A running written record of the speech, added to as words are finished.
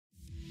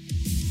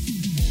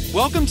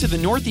Welcome to the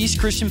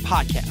Northeast Christian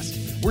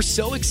Podcast. We're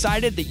so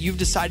excited that you've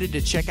decided to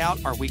check out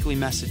our weekly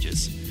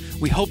messages.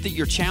 We hope that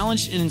you're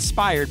challenged and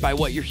inspired by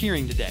what you're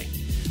hearing today.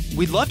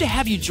 We'd love to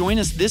have you join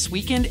us this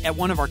weekend at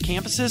one of our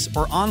campuses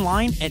or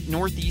online at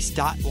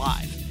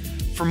northeast.live.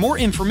 For more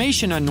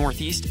information on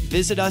Northeast,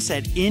 visit us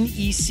at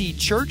necchurch.org.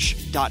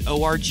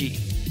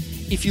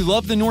 If you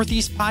love the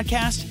Northeast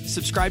Podcast,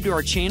 subscribe to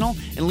our channel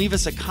and leave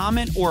us a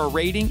comment or a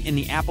rating in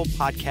the Apple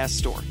Podcast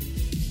Store.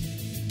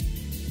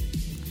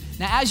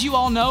 Now, as you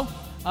all know,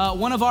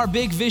 one of our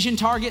big vision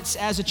targets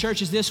as a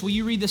church is this. Will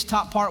you read this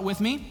top part with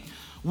me?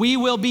 We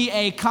will be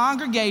a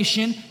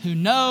congregation who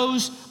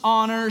knows,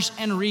 honors,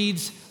 and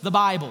reads the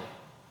Bible.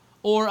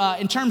 Or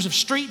in terms of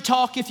street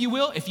talk, if you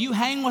will, if you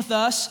hang with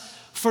us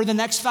for the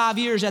next 5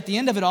 years at the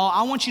end of it all,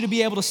 I want you to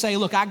be able to say,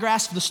 look, I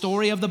grasp the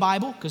story of the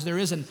Bible because there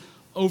is an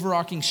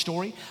overarching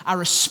story. I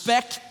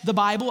respect the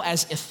Bible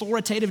as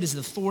authoritative. It is the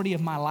authority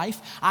of my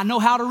life. I know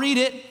how to read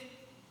it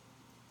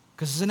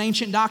because it's an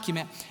ancient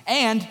document.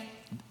 And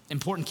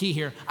important key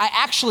here, I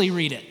actually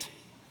read it.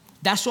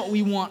 That's what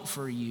we want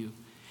for you.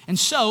 And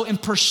so, in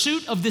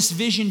pursuit of this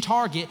vision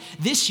target,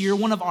 this year,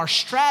 one of our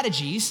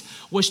strategies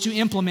was to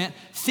implement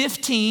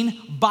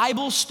 15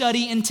 Bible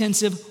study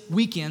intensive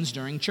weekends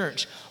during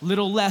church.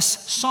 Little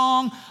less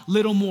song,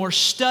 little more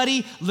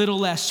study, little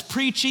less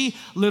preachy,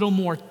 little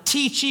more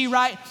teachy,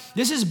 right?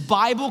 This is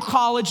Bible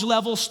college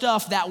level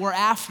stuff that we're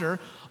after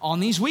on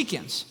these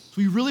weekends. So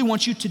we really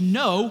want you to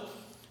know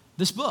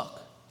this book.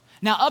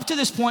 Now, up to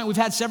this point, we've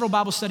had several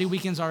Bible study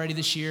weekends already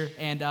this year,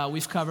 and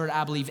we've covered,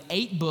 I believe,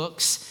 8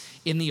 books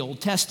in the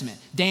Old Testament.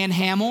 Dan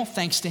Hamill,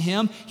 thanks to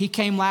him, he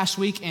came last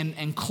week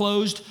and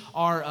closed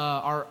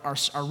our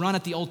run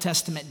at the Old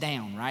Testament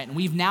down, right? And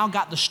we've now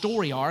got the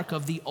story arc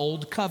of the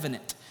Old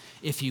Covenant,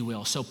 if you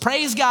will. So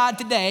praise God,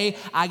 today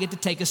I get to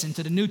take us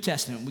into the New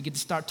Testament. We get to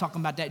start talking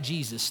about that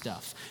Jesus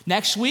stuff.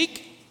 Next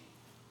week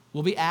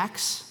will be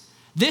Acts.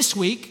 This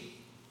week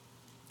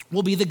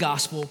will be the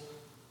Gospel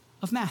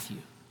of Matthew.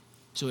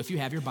 So if you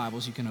have your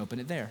Bibles, you can open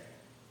it there.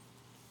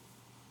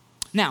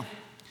 Now,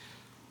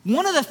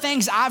 one of the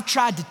things I've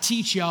tried to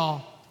teach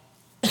y'all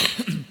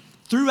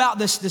throughout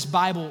this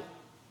Bible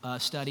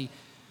study,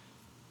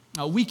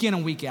 week in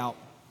and week out,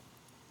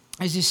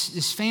 is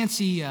this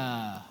fancy,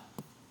 $10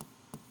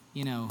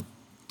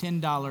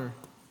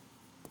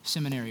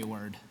 seminary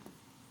word.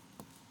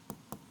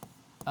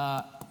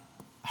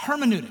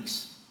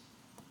 Hermeneutics.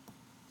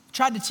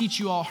 Tried to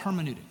teach you all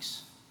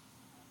hermeneutics.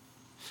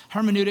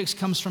 Hermeneutics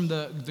comes from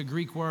the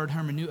Greek word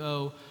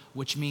hermeneuo,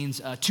 which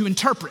means to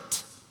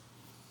interpret.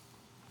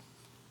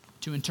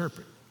 To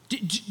interpret.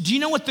 Do you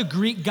know what the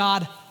Greek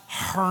god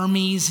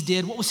Hermes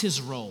did? What was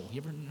his role?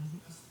 You ever know?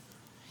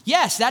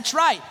 Yes, that's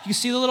right. You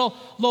see the little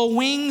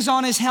wings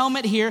on his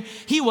helmet here.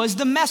 He was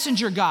the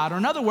messenger god, or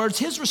in other words,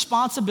 his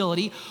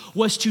responsibility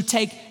was to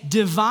take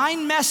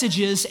divine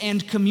messages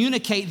and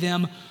communicate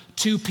them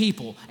to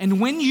people.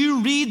 And when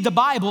you read the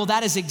Bible,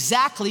 that is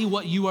exactly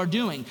what you are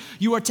doing.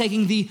 You are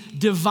taking the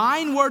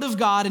divine word of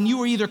God and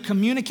you are either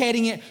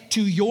communicating it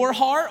to your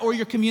heart or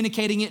you're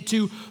communicating it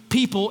to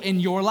people in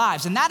your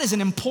lives. And that is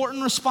an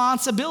important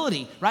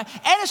responsibility, right?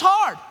 And it's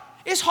hard.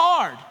 It's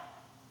hard.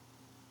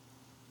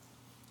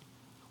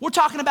 We're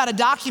talking about a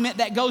document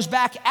that goes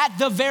back at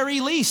the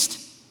very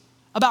least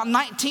about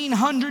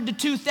 1900 to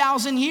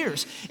 2000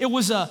 years. It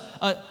was a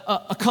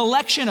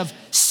collection of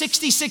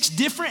 66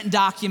 different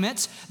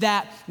documents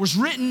that was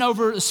written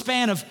over a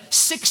span of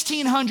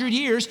 1600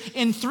 years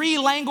in 3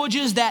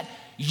 languages that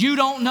you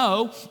don't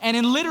know and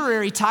in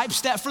literary types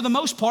that for the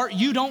most part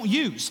you don't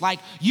use. Like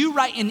you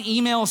write in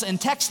emails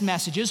and text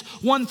messages,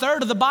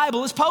 1/3 of the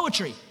Bible is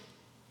poetry.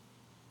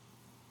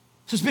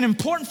 So it's been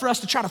important for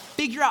us to try to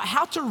figure out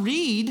how to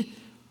read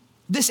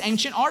this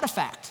ancient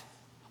artifact.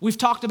 We've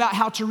talked about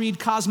how to read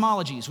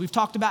cosmologies. We've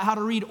talked about how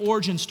to read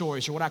origin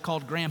stories, or what I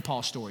called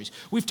grandpa stories.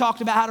 We've talked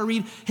about how to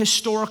read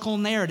historical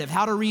narrative,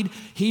 how to read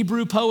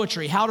Hebrew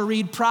poetry, how to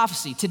read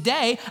prophecy.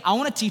 Today, I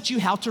want to teach you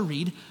how to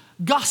read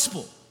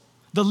gospel,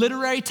 the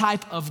literary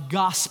type of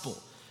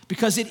gospel,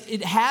 because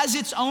it has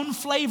its own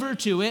flavor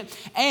to it,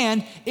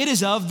 and it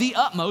is of the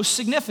utmost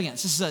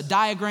significance. This is a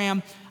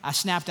diagram I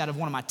snapped out of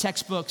one of my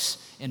textbooks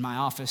in my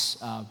office.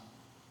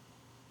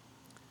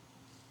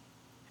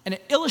 And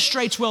it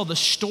illustrates well the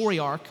story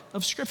arc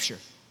of Scripture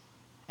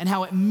and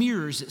how it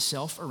mirrors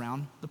itself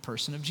around the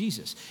person of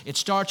Jesus. It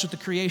starts with the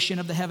creation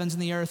of the heavens and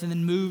the earth and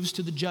then moves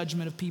to the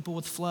judgment of people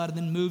with flood and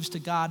then moves to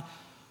God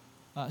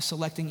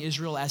selecting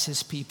Israel as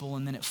his people,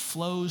 and then it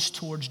flows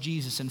towards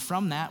Jesus. And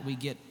from that we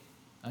get,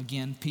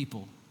 again,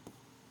 people.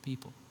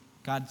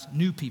 God's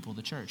new people,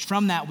 the church.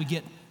 From that we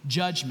get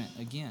judgment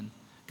again,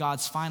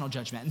 God's final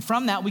judgment. And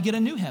from that we get a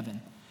new heaven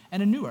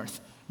and a new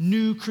earth.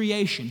 New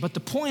creation. But the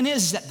point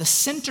is that the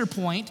center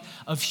point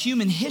of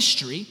human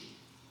history,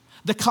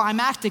 the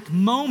climactic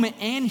moment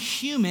and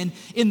human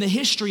in the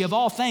history of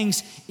all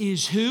things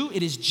is who?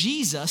 It is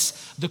Jesus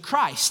the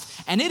Christ.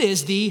 And it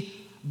is the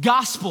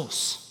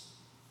Gospels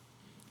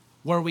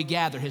where we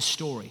gather his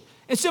story.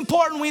 It's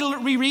important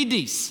we read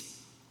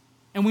these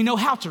and we know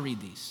how to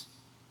read these.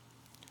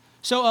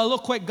 So a little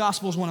quick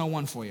Gospels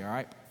 101 for you, all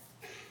right?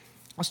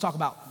 Let's talk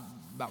about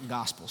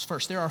Gospels.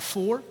 First, there are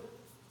 4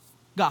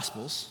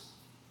 Gospels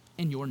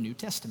in your New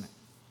Testament.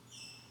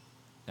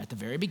 At the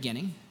very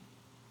beginning,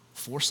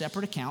 4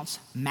 separate accounts: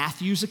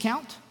 Matthew's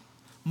account,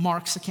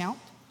 Mark's account,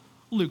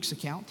 Luke's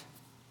account,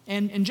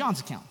 and John's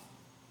account.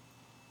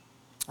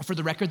 For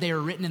the record, they are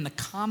written in the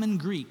common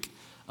Greek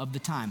of the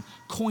time,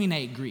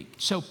 Koine Greek.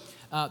 So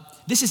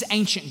this is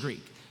ancient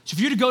Greek. So if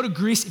you're to go to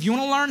Greece, if you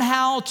want to learn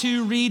how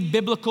to read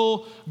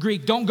biblical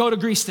Greek, don't go to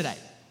Greece today.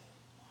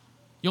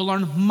 You'll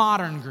learn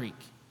modern Greek.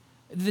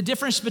 The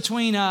difference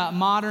between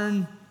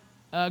modern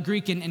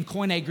Greek and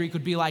Koine Greek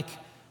would be like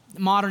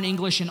modern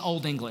English and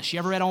Old English. You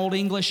ever read Old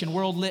English in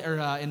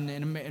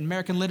in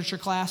American literature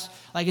class?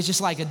 Like, it's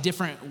just like a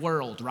different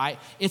world, right?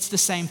 It's the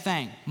same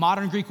thing.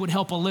 Modern Greek would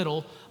help a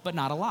little, but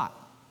not a lot.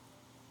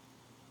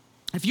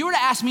 If you were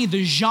to ask me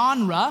the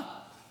genre,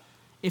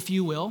 if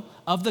you will,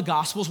 of the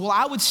Gospels, well,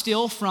 I would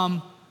steal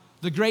from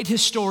the great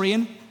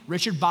historian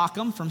Richard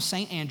Bauckham from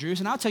St. Andrews,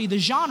 and I'll tell you the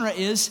genre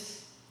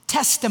is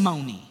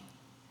testimony.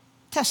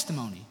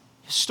 Testimony.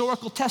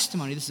 Historical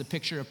testimony. This is a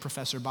picture of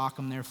Professor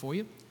Bauckham there for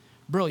you.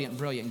 Brilliant,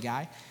 brilliant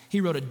guy.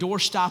 He wrote a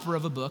doorstopper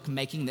of a book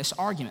making this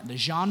argument. The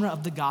genre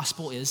of the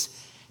gospel is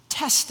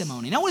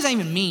testimony. Now, what does that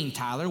even mean,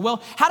 Tyler?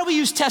 Well, how do we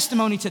use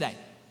testimony today?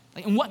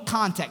 Like, in what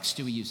context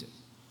do we use it?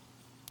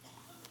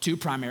 2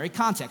 primary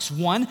contexts.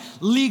 1,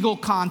 legal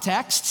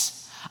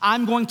contexts.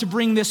 I'm going to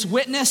bring this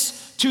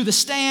witness to the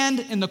stand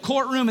in the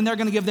courtroom, and they're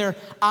going to give their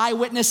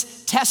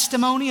eyewitness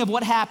testimony of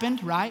what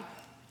happened, right?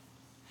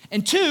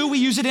 And 2, we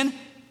use it in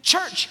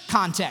church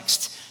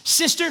context.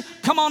 Sister,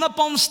 come on up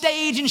on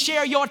stage and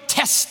share your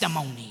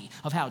testimony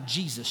of how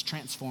Jesus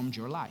transformed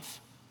your life.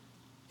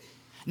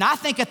 Now, I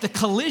think at the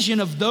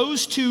collision of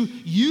those 2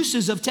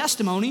 uses of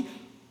testimony,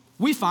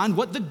 we find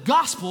what the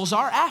Gospels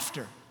are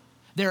after.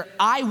 They're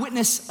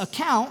eyewitness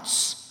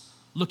accounts,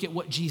 look at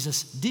what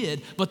Jesus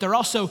did, but they're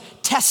also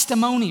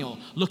testimonial,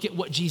 look at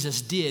what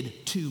Jesus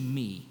did to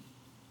me.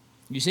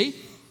 You see?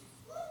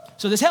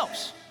 So this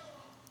helps.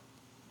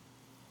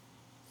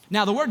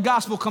 Now, the word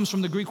gospel comes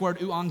from the Greek word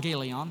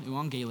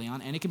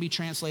euangelion, and it can be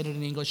translated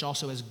in English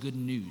also as good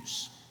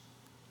news.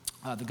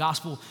 The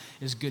gospel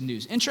is good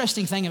news.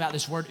 Interesting thing about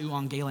this word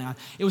euangelion,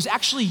 it was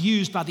actually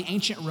used by the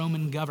ancient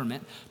Roman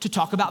government to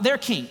talk about their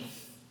king,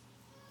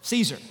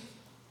 Caesar,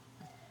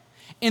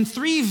 in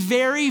 3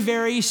 very,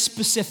 very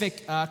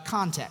specific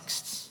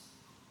contexts.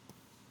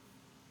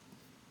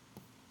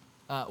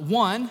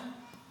 1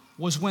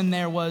 was when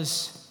there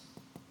was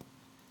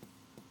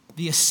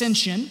the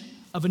ascension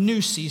of a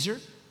new Caesar.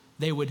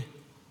 They would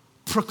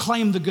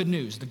proclaim the good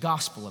news, the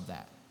gospel of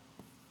that.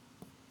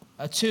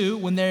 2,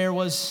 when there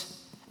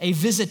was a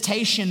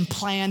visitation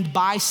planned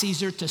by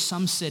Caesar to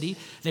some city,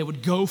 they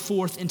would go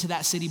forth into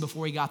that city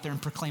before he got there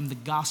and proclaim the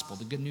gospel,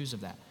 the good news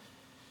of that.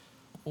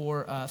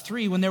 Or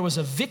 3, when there was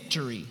a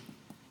victory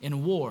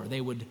in war,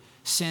 they would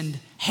send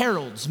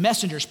heralds,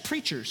 messengers,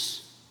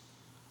 preachers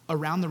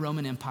around the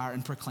Roman Empire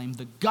and proclaim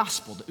the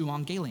gospel, the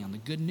euangelion, the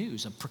good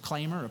news. A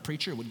proclaimer, a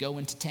preacher would go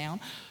into town,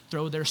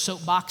 throw their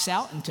soapbox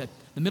out into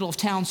the middle of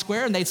town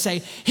square, and they'd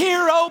say,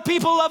 "Hear, O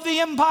people of the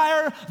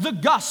empire, the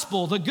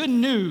gospel, the good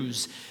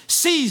news.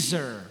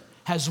 Caesar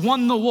has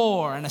won the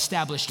war and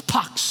established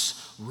Pax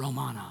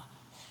Romana,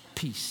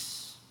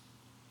 peace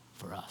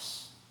for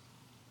us."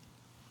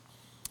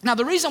 Now,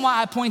 the reason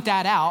why I point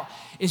that out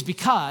is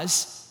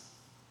because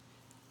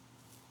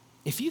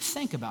if you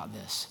think about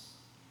this,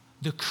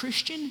 the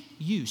Christian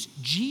use,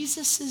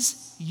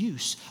 Jesus'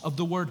 use of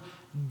the word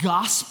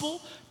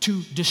gospel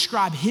to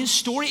describe his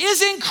story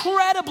is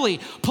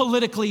incredibly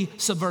politically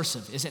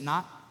subversive, is it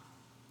not?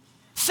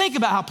 Think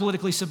about how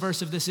politically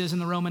subversive this is in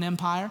the Roman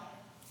Empire.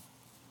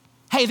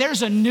 Hey,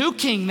 there's a new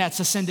king that's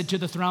ascended to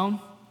the throne,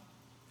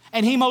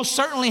 and he most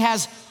certainly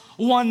has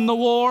won the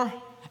war,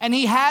 and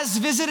he has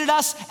visited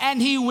us,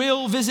 and he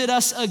will visit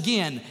us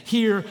again.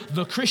 Hear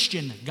the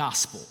Christian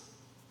gospel.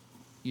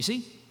 You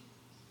see?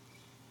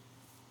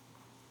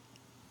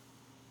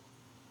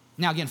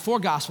 Now again, 4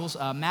 Gospels,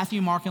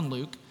 Matthew, Mark, and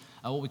Luke,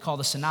 what we call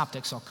the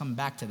synoptics, I'll come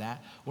back to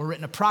that, were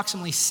written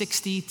approximately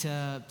 60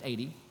 to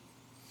 80.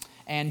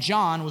 And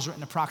John was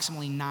written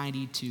approximately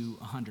 90 to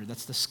 100.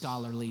 That's the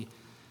scholarly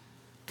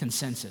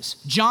consensus.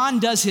 John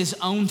does his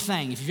own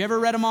thing. If you've ever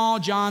read them all,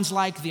 John's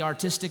like the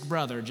artistic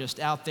brother, just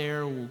out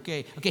there,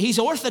 okay, he's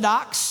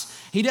orthodox.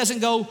 He doesn't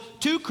go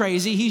too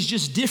crazy. He's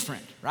just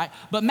different, right?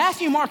 But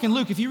Matthew, Mark, and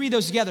Luke, if you read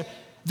those together,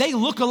 they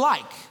look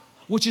alike,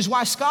 which is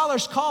why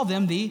scholars call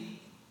them the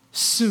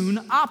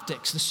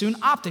synoptics. The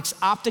synoptics.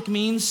 Optic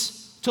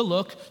means to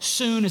look.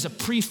 Soon is a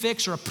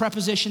prefix or a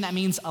preposition that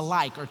means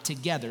alike or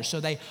together. So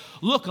they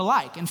look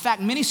alike. In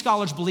fact, many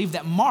scholars believe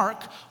that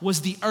Mark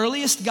was the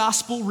earliest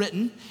gospel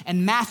written,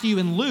 and Matthew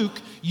and Luke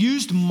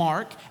used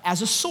Mark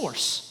as a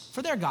source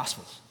for their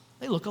gospels.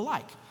 They look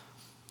alike.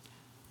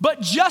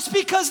 But just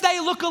because they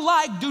look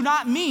alike do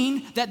not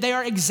mean that they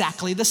are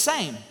exactly the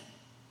same.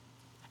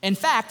 In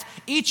fact,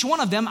 each one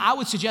of them, I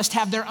would suggest,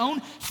 have their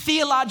own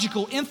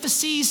theological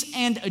emphases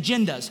and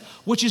agendas,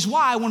 which is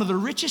why one of the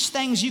richest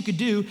things you could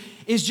do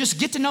is just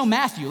get to know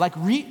Matthew.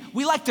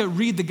 We like to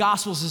read the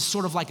Gospels as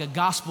sort of like a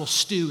gospel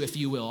stew, if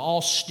you will,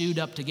 all stewed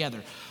up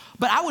together.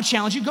 But I would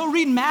challenge you, go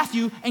read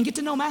Matthew and get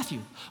to know Matthew.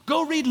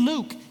 Go read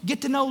Luke,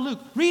 get to know Luke.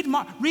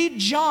 Read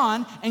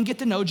John and get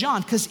to know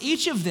John, because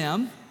each of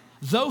them,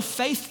 though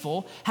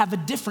faithful, have a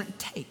different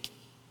take.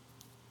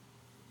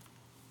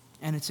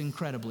 And it's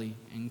incredibly,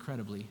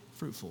 incredibly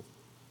fruitful.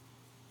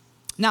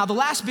 Now, the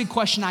last big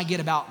question I get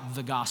about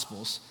the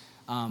Gospels,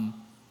 and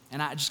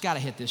I just got to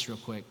hit this real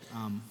quick,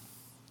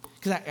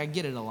 because I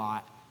get it a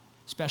lot,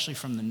 especially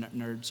from the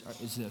nerds,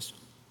 is this.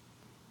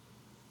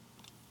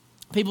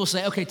 People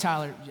say, okay,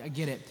 Tyler, I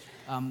get it,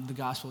 the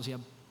Gospels, yeah.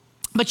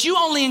 But you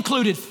only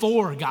included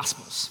 4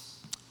 Gospels.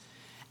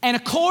 And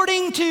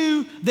according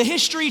to the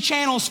History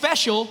Channel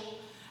special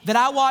that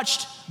I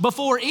watched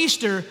before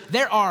Easter,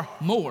 there are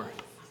more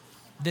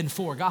than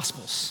 4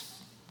 Gospels.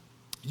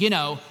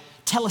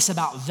 Tell us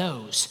about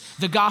those.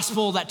 The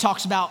gospel that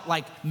talks about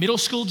like middle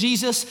school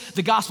Jesus,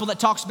 the gospel that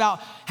talks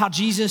about how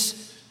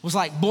Jesus was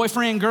like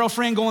boyfriend,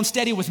 girlfriend, going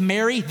steady with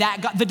Mary,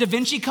 the Da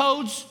Vinci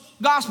Codes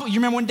gospel. You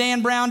remember when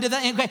Dan Brown did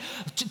that? Okay.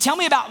 Tell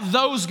me about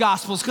those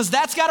gospels, because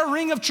that's got a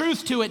ring of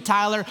truth to it,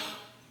 Tyler.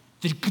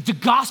 The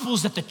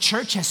gospels that the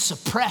church has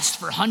suppressed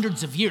for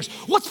hundreds of years.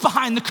 What's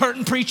behind the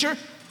curtain, preacher?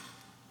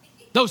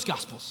 Those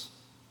gospels.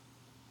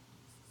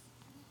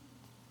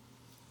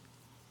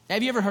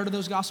 Have you ever heard of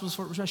those gospels?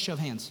 For a show of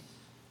hands.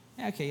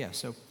 Yeah, okay, yeah.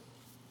 So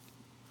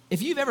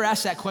if you've ever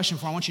asked that question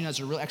before, I want you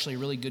to know it's actually a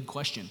really good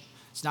question.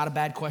 It's not a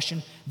bad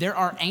question. There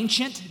are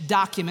ancient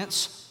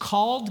documents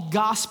called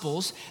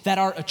gospels that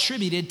are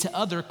attributed to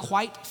other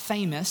quite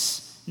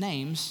famous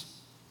names,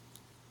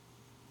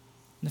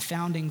 the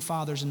founding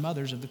fathers and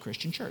mothers of the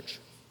Christian church.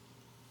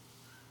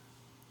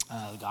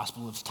 The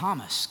Gospel of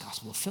Thomas,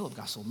 Gospel of Philip,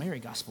 Gospel of Mary,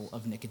 Gospel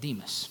of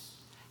Nicodemus.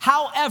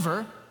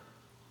 However,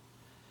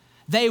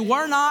 they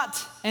were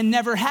not and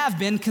never have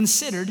been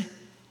considered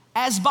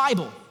as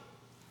Bible.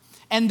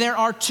 And there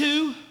are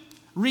 2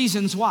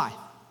 reasons why.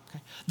 Okay.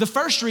 The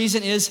first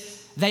reason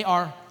is they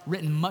are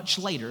written much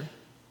later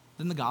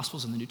than the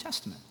Gospels in the New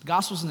Testament. The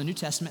Gospels in the New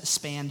Testament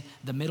span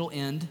the middle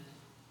end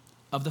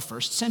of the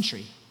 1st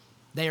century.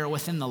 They are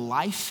within the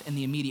life and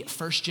the immediate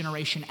first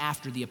generation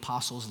after the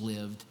apostles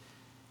lived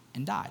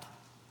and died.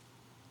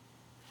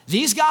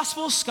 These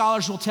Gospels,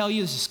 scholars will tell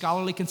you, this is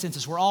scholarly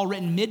consensus, were all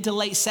written mid to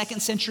late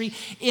 2nd century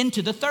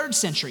into the 3rd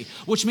century,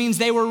 which means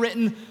they were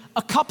written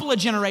a couple of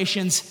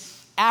generations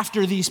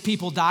after these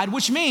people died,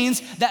 which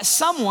means that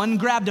someone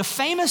grabbed a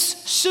famous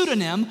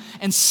pseudonym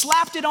and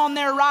slapped it on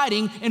their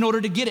writing in order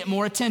to get it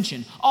more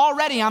attention.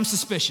 Already I'm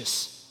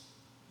suspicious.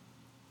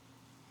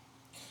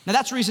 Now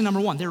that's reason number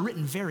 1. They're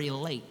written very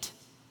late.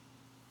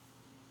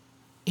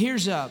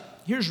 Here's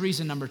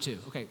reason number 2.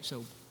 Okay,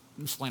 so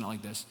I'll explain it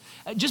like this.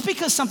 Just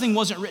because something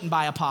wasn't written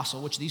by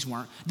apostle, which these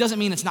weren't, doesn't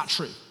mean it's not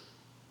true.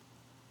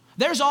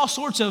 There's all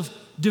sorts of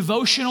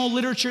devotional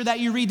literature that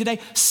you read today,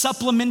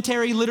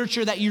 supplementary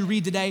literature that you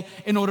read today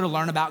in order to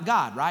learn about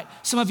God, right?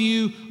 Some of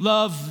you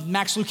love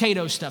Max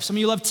Lucado's stuff. Some of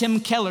you love Tim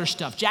Keller's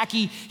stuff,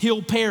 Jackie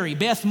Hill Perry,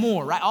 Beth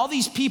Moore, right? All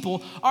these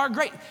people are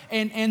great,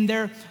 and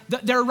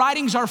their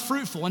writings are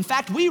fruitful. In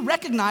fact, we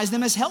recognize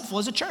them as helpful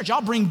as a church.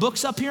 I'll bring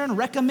books up here and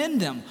recommend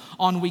them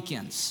on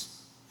weekends.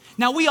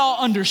 Now, we all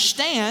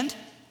understand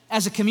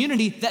as a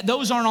community that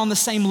those aren't on the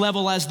same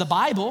level as the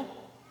Bible,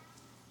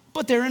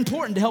 but they're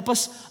important to help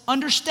us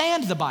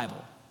understand the Bible.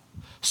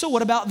 So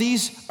what about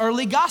these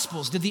early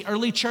Gospels? Did the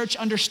early church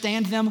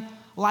understand them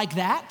like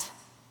that?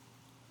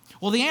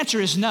 Well, the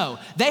answer is no.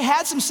 They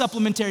had some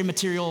supplementary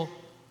material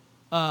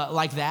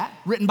like that,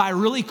 written by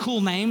really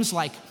cool names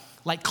like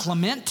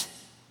Clement,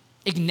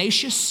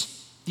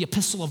 Ignatius, the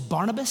Epistle of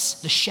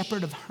Barnabas, the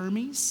Shepherd of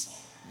Hermes,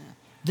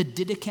 the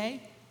Didache.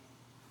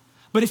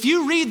 But if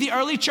you read the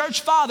early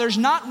church fathers,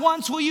 not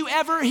once will you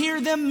ever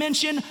hear them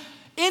mention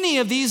any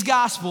of these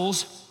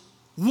Gospels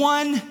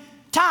one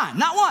time,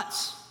 not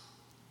once.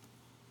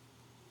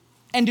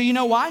 And do you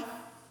know why?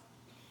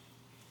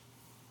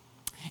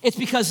 It's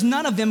because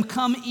none of them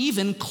come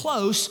even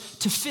close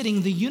to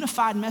fitting the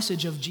unified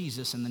message of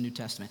Jesus in the New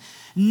Testament.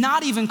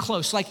 Not even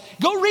close. Like,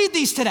 go read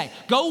these today.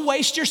 Go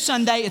waste your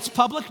Sunday. It's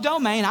public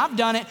domain. I've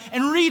done it.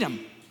 And read them.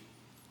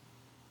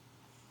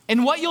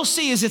 And what you'll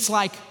see is it's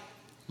like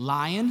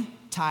lion,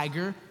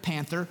 tiger,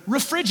 panther,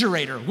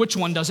 refrigerator. Which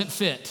one doesn't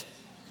fit?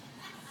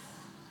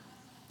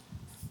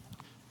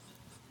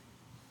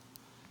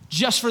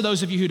 Just for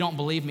those of you who don't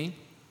believe me,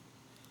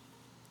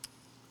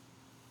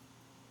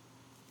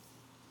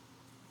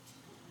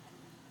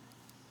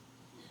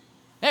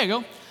 there you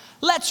go.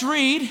 Let's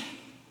read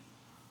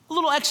a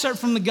little excerpt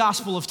from the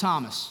Gospel of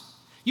Thomas.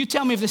 You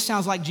tell me if this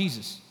sounds like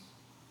Jesus.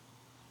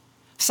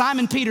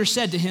 Simon Peter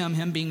said to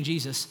him being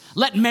Jesus,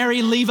 "Let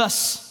Mary leave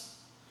us,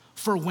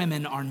 for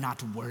women are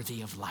not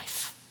worthy of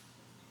life."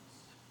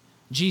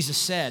 Jesus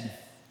said,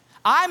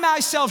 "I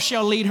myself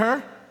shall lead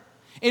her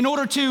in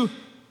order to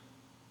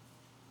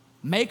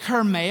make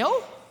her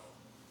male."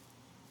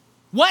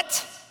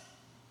 What?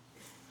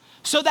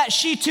 so that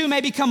she too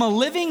may become a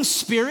living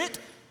spirit.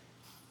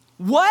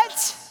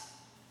 What?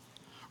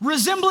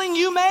 Resembling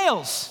you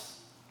males.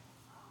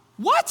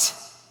 What?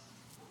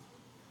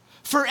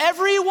 For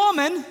every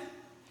woman,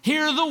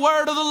 hear the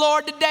word of the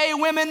Lord today,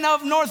 women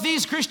of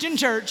Northeast Christian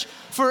Church.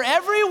 For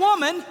every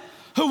woman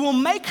who will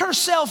make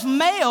herself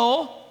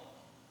male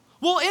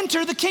will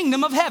enter the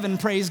kingdom of heaven.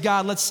 Praise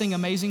God. Let's sing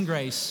Amazing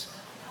Grace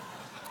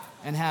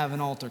and have an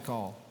altar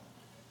call.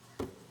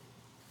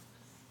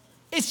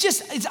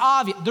 It's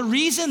obvious. The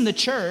reason the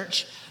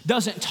church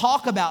doesn't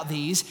talk about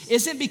these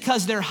isn't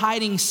because they're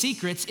hiding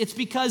secrets. It's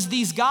because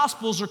these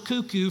gospels are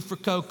cuckoo for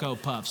Cocoa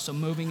Puffs. So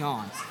moving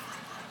on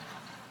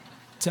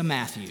to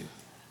Matthew.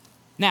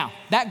 Now,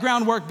 that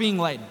groundwork being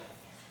laid,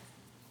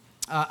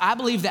 I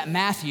believe that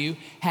Matthew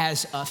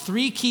has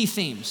 3 key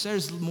themes.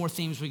 There's more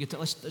themes we get to.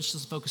 Let's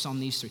just focus on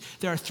these 3.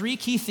 There are 3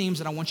 key themes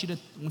that I want you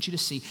to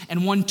see,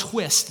 and one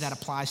twist that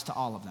applies to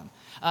all of them.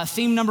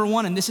 Theme number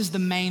 1, and this is the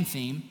main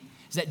theme,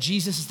 is that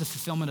Jesus is the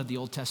fulfillment of the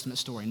Old Testament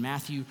story. And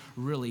Matthew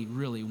really,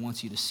 really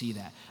wants you to see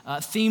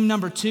that. Theme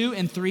number 2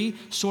 and 3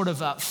 sort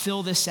of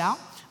fill this out.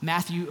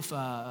 Matthew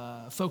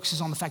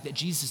focuses on the fact that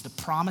Jesus is the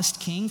promised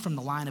king from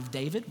the line of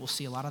David. We'll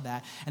see a lot of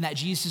that. And that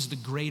Jesus is the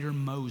greater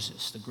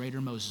Moses, the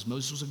greater Moses.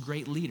 Moses was a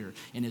great leader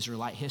in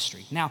Israelite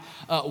history. Now,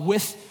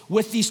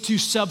 with these 2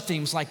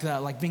 sub-themes,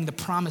 like being the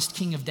promised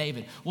king of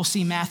David, we'll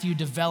see Matthew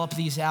develop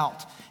these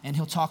out. And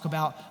he'll talk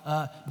about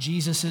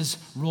Jesus'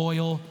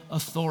 royal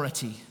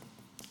authority.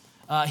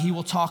 He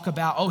will talk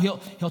about,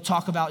 he'll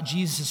talk about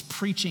Jesus'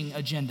 preaching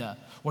agenda,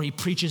 where he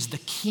preaches the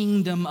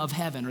kingdom of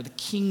heaven or the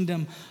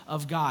kingdom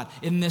of God.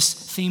 In this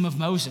theme of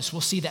Moses, we'll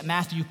see that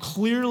Matthew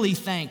clearly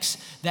thinks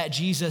that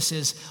Jesus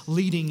is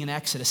leading in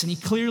Exodus. And he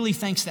clearly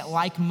thinks that,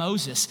 like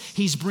Moses,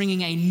 he's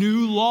bringing a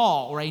new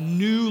law or a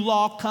new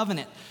law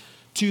covenant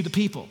to the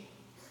people.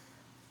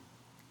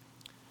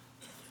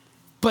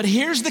 But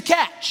here's the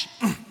catch.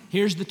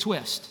 Here's the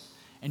twist.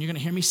 And you're going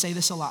to hear me say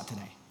this a lot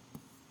today.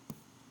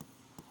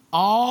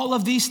 All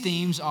of these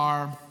themes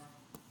are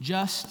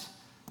just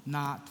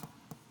not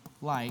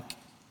like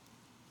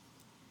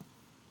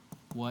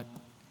what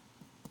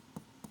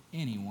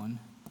anyone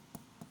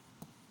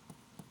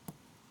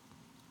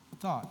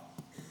thought.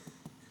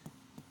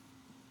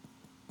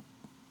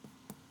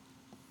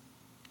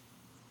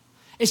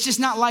 It's just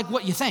not like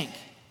what you think.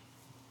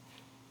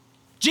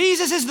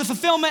 Jesus is the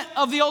fulfillment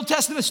of the Old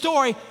Testament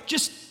story,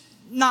 just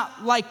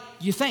not like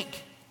you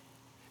think.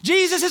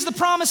 Jesus is the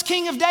promised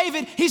king of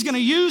David. He's going to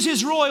use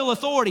his royal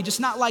authority, just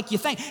not like you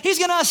think. He's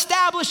going to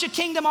establish a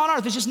kingdom on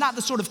earth. It's just not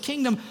the sort of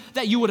kingdom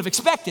that you would have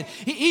expected.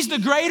 He's the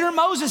greater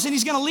Moses, and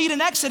he's going to lead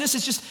an Exodus.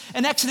 It's just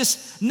an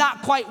Exodus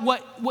not quite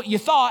what you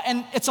thought,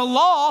 and it's a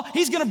law.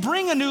 He's going to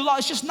bring a new law.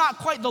 It's just not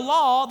quite the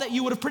law that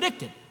you would have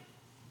predicted.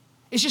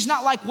 It's just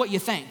not like what you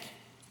think.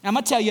 Now, I'm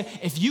going to tell you,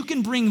 if you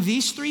can bring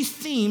these 3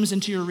 themes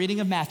into your reading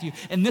of Matthew,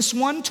 and this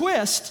one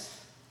twist,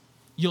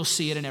 you'll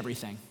see it in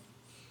everything.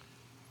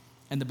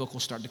 And the book will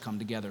start to come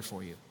together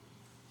for you.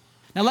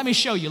 Now let me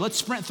show you. Let's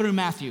sprint through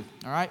Matthew,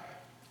 all right?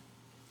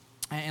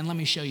 And let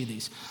me show you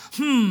these.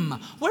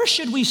 Where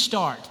should we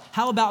start?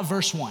 How about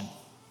verse 1?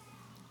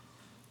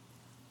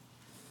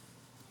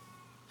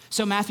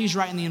 So Matthew's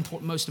writing the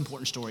most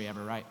important story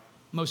ever, right?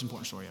 Most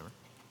important story ever.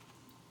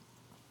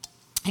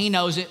 He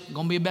knows it,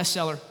 gonna be a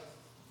bestseller.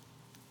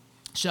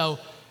 So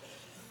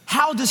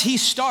how does he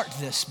start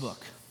this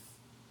book?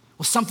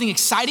 Well, something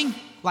exciting,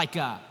 like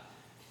a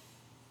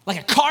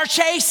car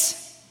chase,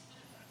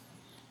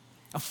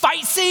 a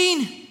fight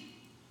scene,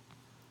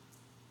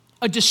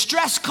 a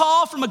distress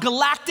call from a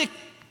galactic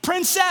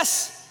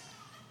princess?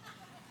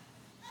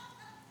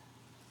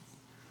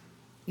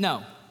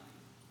 No.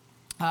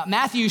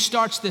 Matthew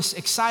starts this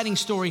exciting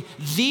story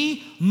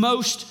the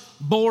most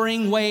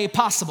boring way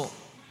possible,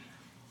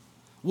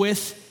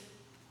 with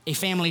a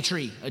family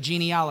tree, a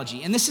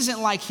genealogy. And this isn't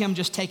like him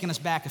just taking us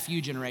back a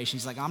few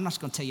generations. He's like, I'm not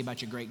going to tell you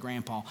about your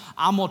great-grandpa.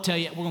 I'm going to tell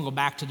you, we're going to go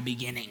back to the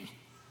beginning.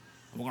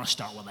 We're going to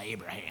start with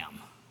Abraham.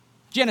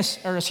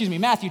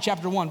 Matthew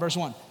chapter 1, verse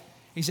 1.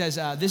 He says,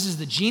 this is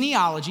the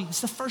genealogy.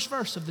 It's the first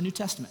verse of the New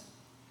Testament.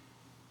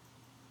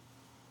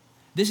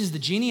 This is the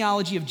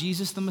genealogy of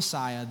Jesus the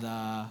Messiah,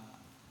 the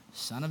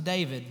son of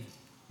David,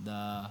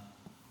 the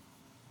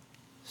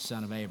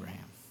son of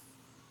Abraham.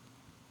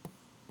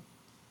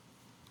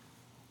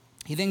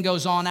 He then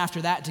goes on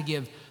after that to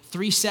give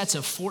 3 sets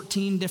of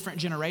 14 different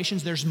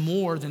generations. There's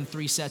more than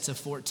 3 sets of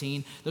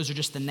 14. Those are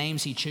just the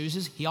names he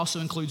chooses. He also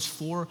includes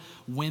 4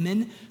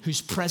 women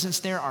whose presence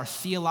there are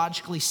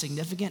theologically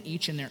significant,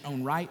 each in their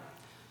own right.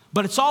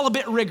 But it's all a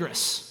bit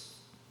rigorous.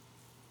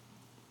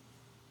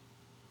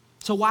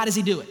 So why does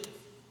he do it?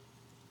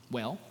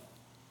 Well,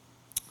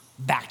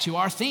 back to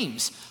our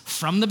themes.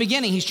 From the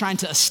beginning, he's trying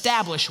to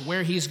establish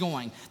where he's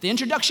going. The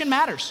introduction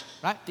matters,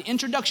 right? The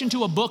introduction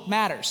to a book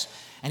matters.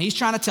 And he's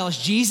trying to tell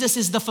us Jesus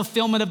is the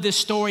fulfillment of this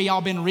story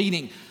y'all been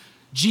reading.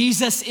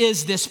 Jesus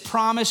is this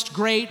promised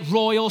great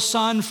royal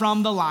son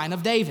from the line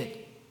of David.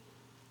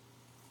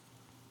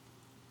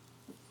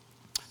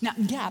 Now,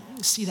 yeah,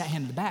 see that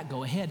hand in the back,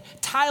 go ahead.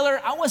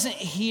 Tyler, I wasn't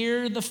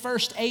here the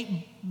first 8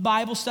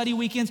 Bible study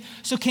weekends,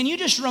 so can you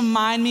just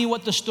remind me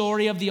what the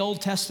story of the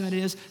Old Testament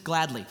is?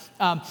 Gladly.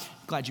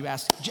 Glad you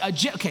asked.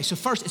 Okay, so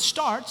first it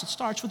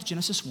starts with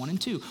Genesis 1 and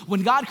 2,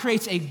 when God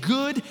creates a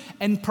good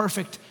and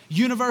perfect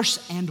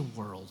universe and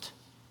world.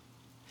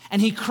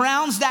 And he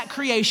crowns that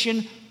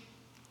creation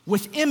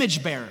with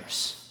image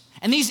bearers.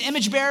 And these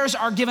image bearers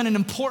are given an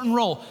important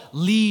role.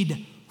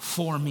 Lead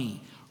for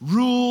me.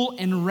 Rule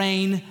and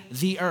reign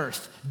the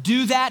earth.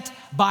 Do that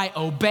by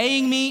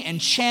obeying me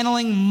and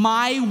channeling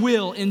my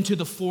will into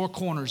the 4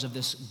 corners of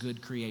this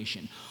good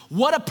creation.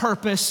 What a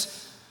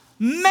purpose.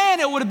 Man,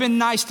 it would have been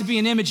nice to be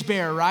an image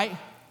bearer, right?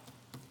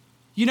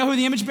 You know who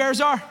the image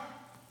bearers are?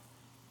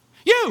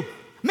 You,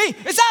 me,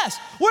 it's us.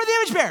 We're the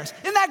image bearers.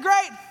 Isn't that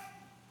great?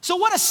 So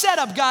what a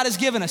setup God has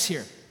given us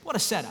here. What a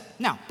setup.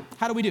 Now,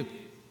 how do we do?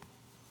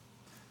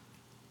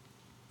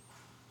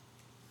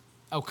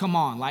 Oh, come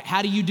on. Like,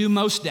 how do you do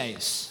most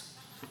days?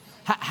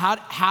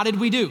 How did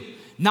we do?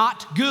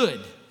 Not good.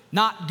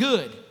 Not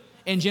good.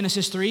 In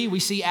Genesis 3, we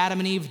see Adam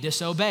and Eve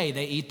disobey.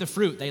 They eat the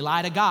fruit. They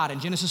lie to God. In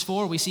Genesis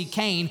 4, we see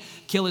Cain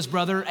kill his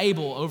brother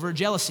Abel over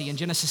jealousy. In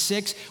Genesis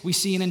 6, we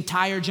see an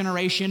entire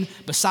generation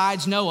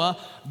besides Noah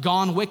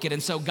gone wicked.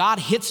 And so God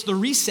hits the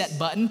reset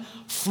button,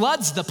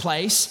 floods the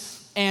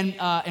place,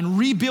 and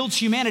rebuilds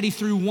humanity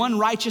through one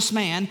righteous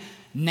man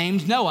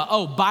named Noah.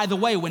 Oh, by the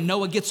way, when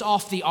Noah gets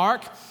off the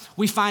ark,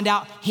 we find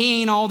out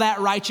he ain't all that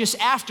righteous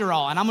after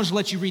all. And I'm going to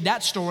let you read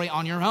that story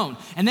on your own.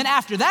 And then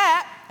after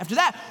that,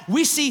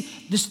 we see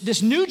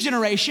this new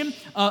generation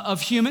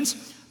of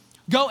humans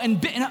go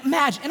and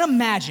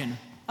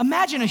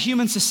imagine a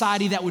human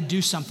society that would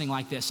do something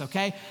like this,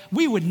 okay?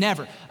 We would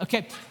never,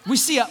 okay? We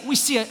see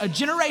a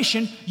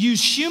generation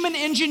use human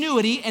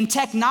ingenuity and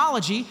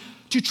technology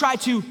to try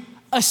to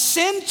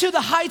ascend to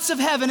the heights of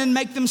heaven and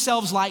make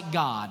themselves like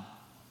God.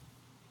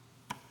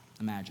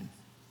 Imagine.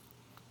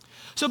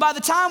 So by the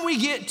time we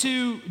get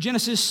to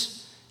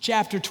Genesis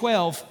chapter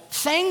 12,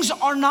 things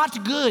are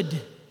not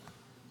good.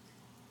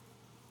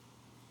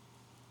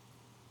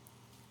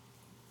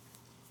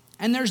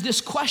 And there's this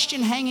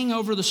question hanging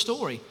over the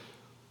story.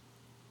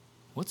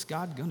 What's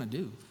God gonna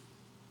do?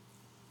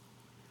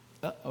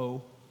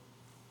 Uh-oh.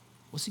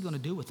 What's he gonna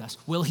do with us?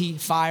 Will he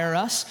fire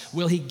us?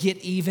 Will he get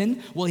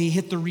even? Will he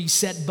hit the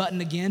reset button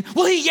again?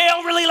 Will he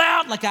yell really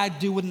loud like I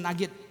do when I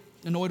get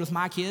annoyed with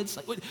my kids?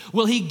 Like,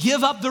 will he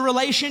give up the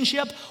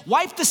relationship,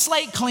 wipe the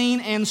slate clean,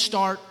 and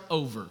start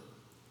over?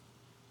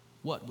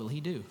 What will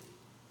he do?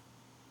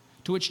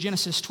 To which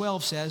Genesis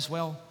 12 says,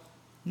 well,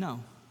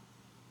 no.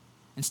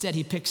 Instead,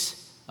 he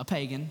picks a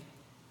pagan,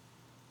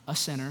 a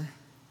sinner,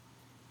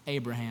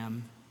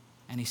 Abraham,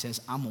 and he says,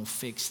 I'm going to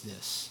fix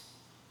this.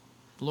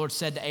 The Lord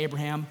said to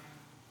Abraham,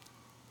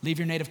 leave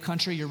your native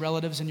country, your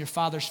relatives, and your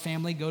father's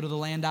family. Go to the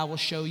land I will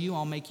show you.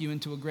 I'll make you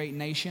into a great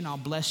nation. I'll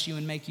bless you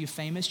and make you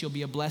famous. You'll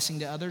be a blessing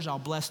to others. I'll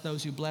bless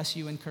those who bless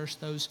you and curse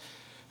those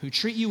who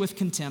treat you with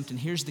contempt. And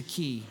here's the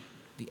key,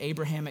 the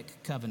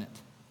Abrahamic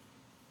covenant.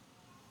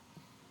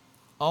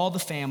 All the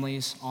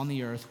families on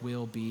the earth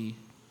will be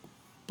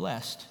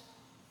blessed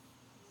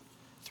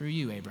through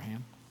you,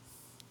 Abraham,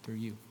 through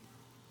you.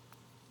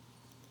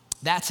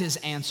 That's his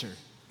answer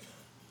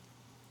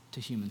to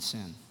human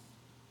sin.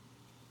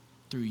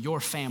 Through your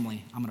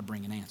family, I'm going to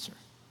bring an answer.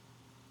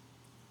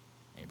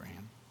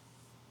 Abraham.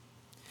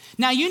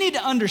 Now, you need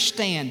to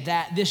understand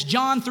that this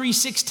John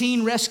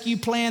 3:16 rescue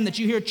plan that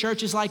you hear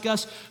churches like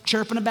us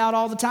chirping about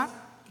all the time,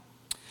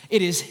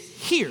 it is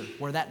here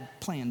where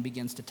that plan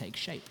begins to take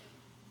shape.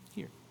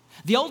 Here.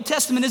 The Old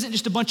Testament isn't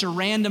just a bunch of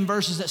random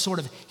verses that sort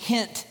of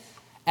hint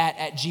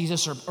at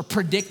Jesus or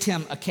predict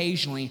him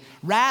occasionally.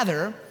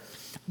 Rather,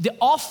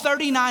 all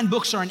 39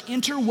 books are an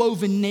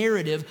interwoven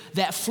narrative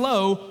that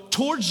flow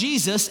toward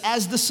Jesus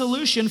as the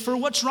solution for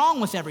what's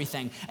wrong with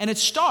everything. And it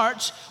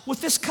starts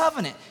with this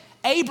covenant.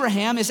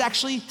 Abraham is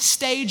actually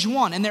stage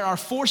 1, and there are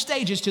 4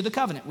 stages to the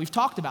covenant. We've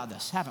talked about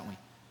this, haven't we?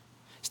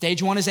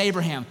 Stage 1 is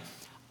Abraham.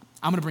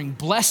 I'm going to bring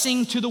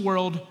blessing to the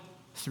world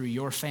through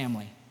your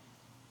family.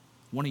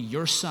 One of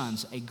your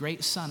sons, a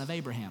great son of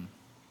Abraham.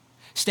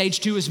 Stage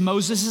 2 is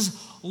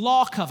Moses'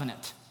 law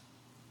covenant.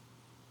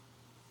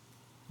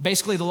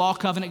 Basically, the law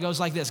covenant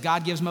goes like this.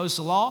 God gives Moses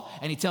the law,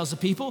 and he tells the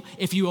people,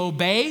 if you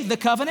obey the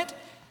covenant,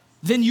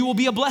 then you will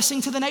be a blessing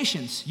to the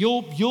nations.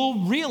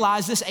 You'll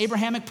realize this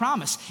Abrahamic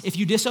promise. If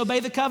you disobey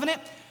the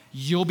covenant,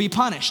 you'll be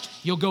punished.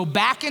 You'll go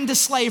back into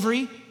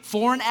slavery,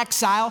 foreign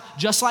exile,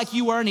 just like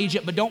you were in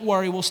Egypt, but don't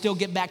worry, we'll still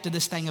get back to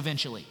this thing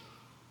eventually.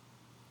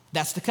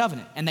 That's the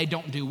covenant, and they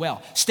don't do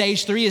well.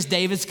 Stage 3 is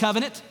David's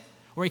covenant,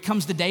 where he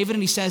comes to David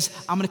and he says,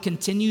 I'm going to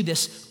continue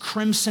this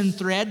crimson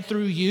thread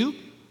through you.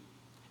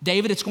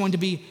 David, it's going to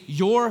be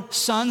your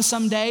son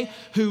someday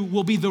who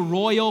will be the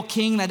royal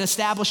king that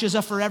establishes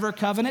a forever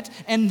covenant.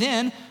 And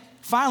then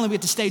finally we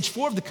get to stage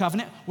 4 of the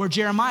covenant where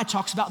Jeremiah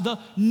talks about the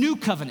new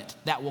covenant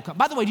that will come.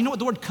 By the way, do you know what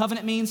the word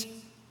covenant means?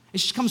 It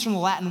just comes from the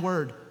Latin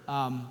word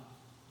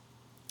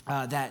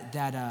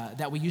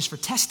that we use for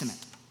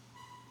testament.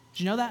 Did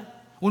you know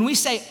that? When we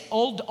say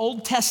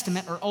Old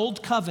Testament or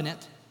Old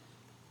Covenant,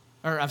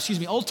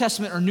 Old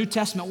Testament or New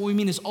Testament, what we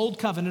mean is Old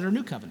Covenant or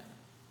New Covenant.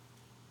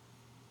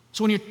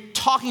 So when you're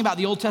talking about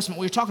the Old Testament,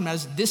 what you're talking about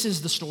is this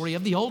is the story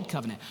of the Old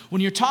Covenant.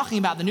 When you're talking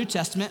about the New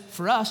Testament,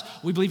 for us,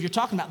 we believe you're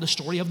talking about the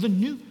story of the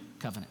New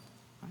Covenant.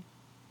 Right?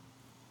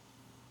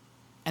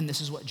 And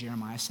this is what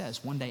Jeremiah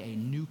says. One day a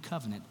new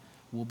covenant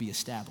will be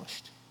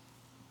established.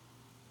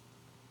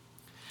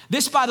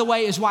 This, by the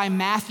way, is why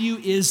Matthew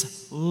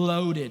is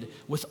loaded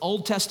with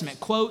Old Testament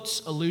quotes,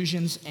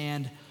 allusions,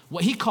 and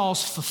what he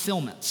calls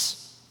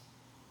fulfillments.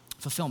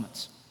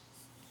 Fulfillments.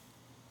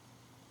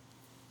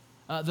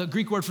 The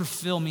Greek word for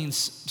fulfill means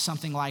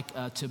something like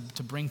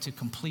to bring to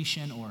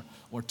completion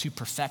or to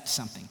perfect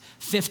something.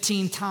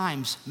 15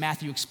 times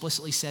Matthew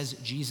explicitly says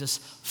Jesus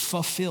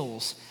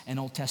fulfills an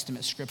Old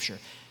Testament scripture.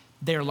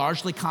 They are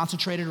largely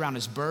concentrated around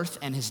his birth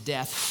and his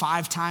death.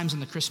 5 times in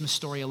the Christmas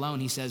story alone,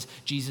 he says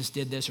Jesus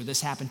did this or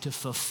this happened to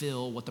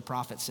fulfill what the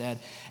prophet said.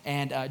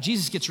 And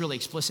Jesus gets really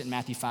explicit in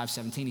Matthew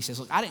 5:17. He says,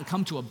 look, I didn't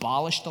come to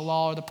abolish the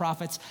law or the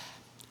prophets.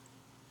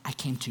 I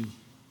came to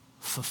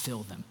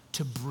fulfill them,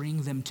 to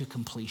bring them to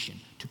completion,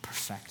 to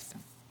perfect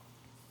them.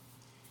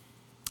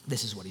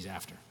 This is what he's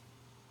after.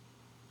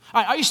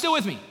 All right, are you still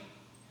with me?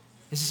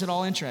 Is this at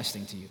all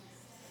interesting to you?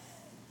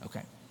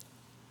 Okay.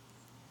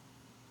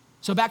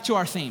 So back to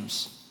our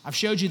themes. I've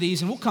showed you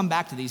these, and we'll come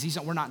back to these.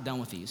 We're not done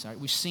with these. All right?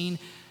 We've seen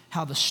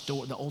how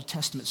the Old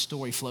Testament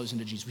story flows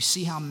into Jesus. We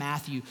see how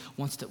Matthew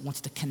wants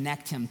to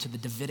connect him to the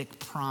Davidic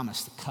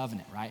promise, the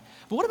covenant, right?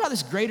 But what about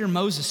this greater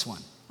Moses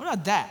one? What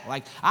about that?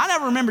 Like, I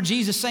never remember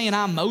Jesus saying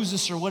I'm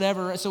Moses or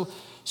whatever.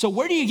 So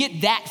where do you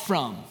get that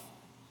from,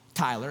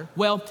 Tyler?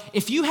 Well,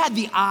 if you had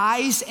the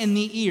eyes and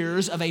the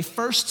ears of a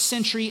first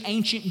century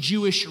ancient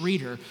Jewish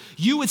reader,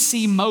 you would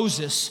see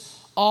Moses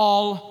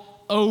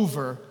all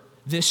over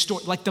this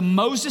story. Like the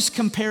Moses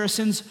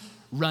comparisons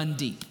run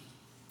deep.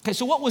 Okay,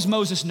 so what was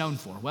Moses known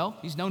for? Well,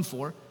 he's known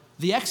for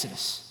the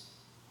Exodus.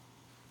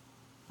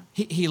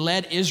 He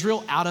led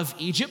Israel out of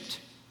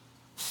Egypt,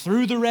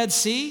 through the Red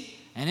Sea,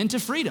 and into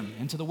freedom,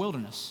 into the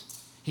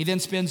wilderness. He then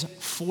spends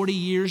 40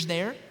 years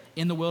there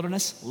in the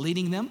wilderness,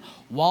 leading them.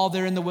 While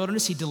they're in the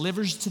wilderness, he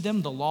delivers to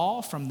them the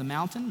law from the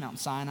mountain, Mount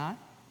Sinai.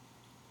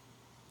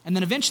 And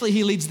then eventually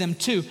he leads them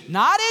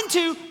not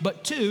into,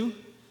 but to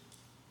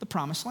the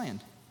promised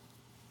land.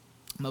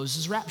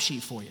 Moses' rap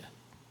sheet for you.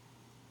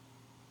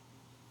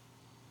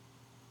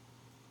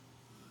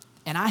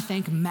 And I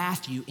think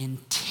Matthew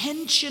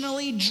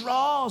intentionally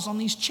draws on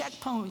these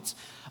checkpoints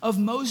of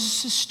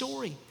Moses'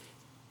 story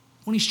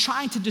when he's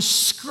trying to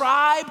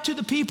describe to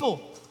the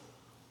people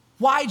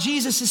why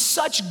Jesus is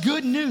such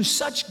good news,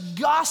 such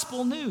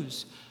gospel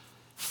news.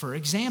 For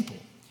example,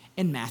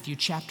 in Matthew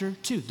chapter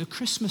 2, the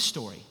Christmas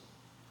story,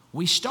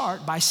 we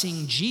start by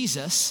seeing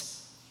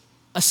Jesus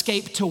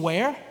escape to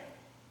where?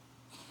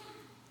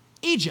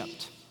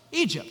 Egypt.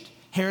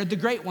 Herod the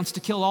Great wants to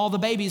kill all the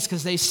babies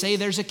because they say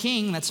there's a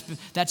king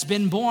that's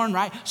been born,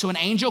 right? So an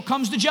angel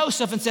comes to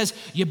Joseph and says,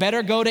 you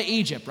better go to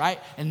Egypt, right?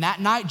 And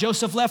that night,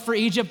 Joseph left for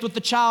Egypt with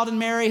the child and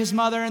Mary, his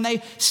mother, and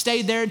they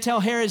stayed there until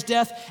Herod's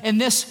death. And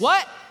this,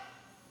 what?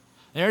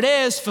 There it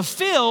is,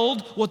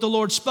 fulfilled what the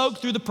Lord spoke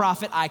through the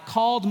prophet, I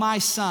called my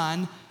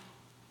son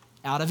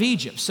out of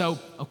Egypt. So,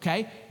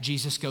 okay,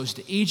 Jesus goes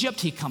to Egypt.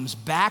 He comes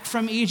back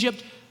from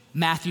Egypt.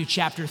 Matthew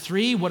chapter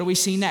 3, what do we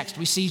see next?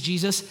 We see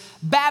Jesus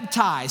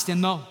baptized in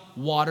the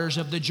waters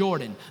of the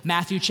Jordan.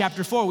 Matthew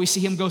chapter 4, we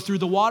see him go through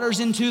the waters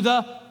into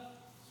the,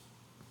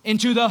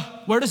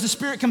 where does the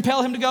Spirit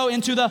compel him to go?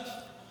 Into the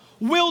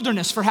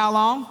wilderness for how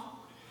long?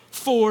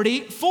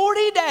 40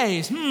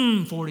 days.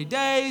 40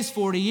 days,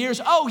 40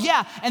 years. Oh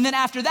yeah, and then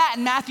after that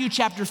in Matthew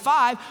chapter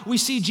 5, we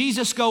see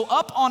Jesus go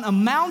up on a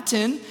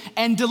mountain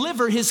and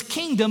deliver his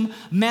kingdom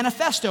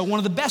manifesto, one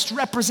of the best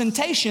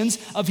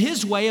representations of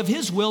his way, of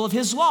his will, of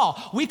his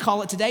law. We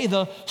call it today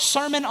the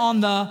Sermon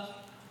on the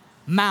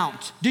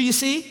Mount. Do you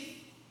see?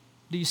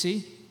 Do you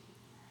see?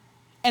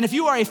 And if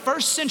you are a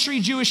first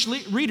century Jewish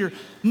reader,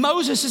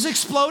 Moses is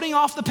exploding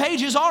off the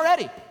pages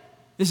already.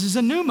 This is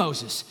a new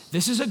Moses.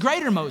 This is a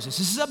greater Moses.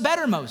 This is a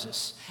better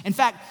Moses. In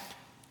fact,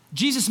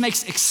 Jesus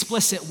makes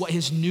explicit what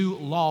his new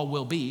law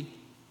will be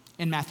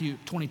in Matthew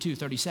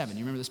 22:37. You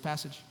remember this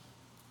passage?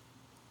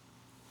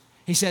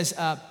 He says,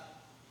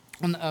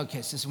 when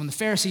the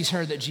Pharisees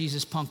heard that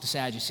Jesus punked the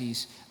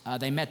Sadducees,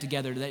 they met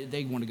together.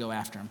 They want to go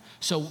after him.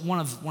 So one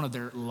of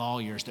their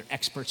lawyers, their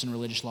experts in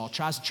religious law,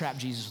 tries to trap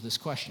Jesus with this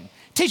question.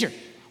 Teacher,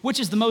 which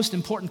is the most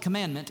important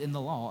commandment in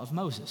the law of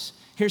Moses?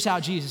 Here's how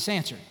Jesus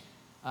answered.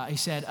 He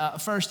said,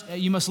 first,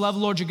 you must love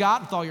the Lord your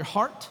God with all your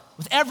heart,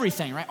 with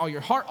everything, right? All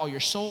your heart, all your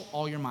soul,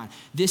 all your mind.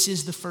 This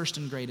is the first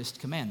and greatest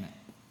commandment.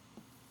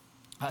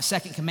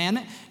 Second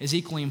commandment is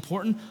equally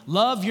important.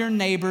 Love your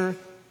neighbor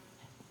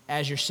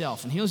as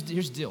yourself. And here's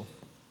the deal.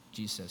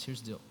 Jesus says,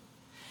 here's the deal.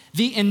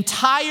 The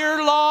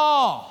entire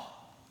law,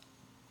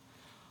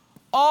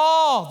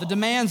 all the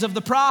demands of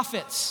the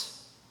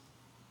prophets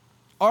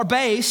are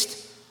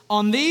based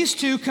on these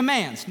two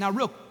commands. Now,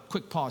 real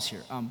quick pause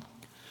here.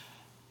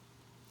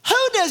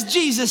 Who does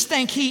Jesus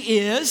think he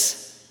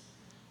is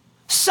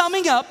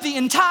summing up the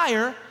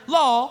entire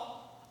law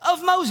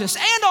of Moses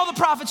and all the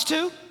prophets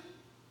too?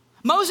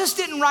 Moses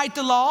didn't write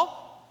the law.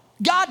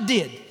 God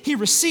did. He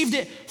received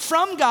it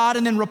from God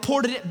and then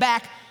reported it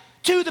back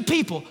to the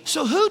people.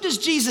 So who does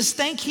Jesus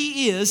think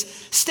he is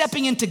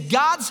stepping into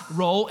God's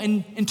role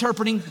and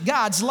interpreting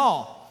God's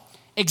law?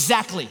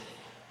 Exactly.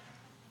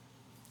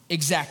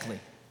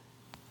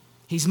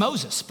 He's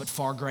Moses, but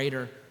far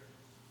greater.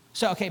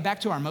 So, okay,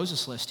 back to our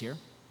Moses list here.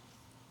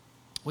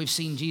 We've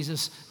seen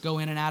Jesus go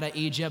in and out of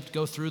Egypt,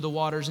 go through the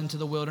waters into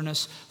the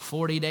wilderness,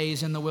 40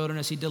 days in the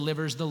wilderness. He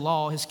delivers the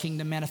law, his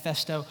kingdom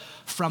manifesto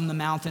from the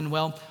mountain.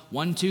 Well,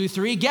 1, 2,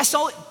 3. Guess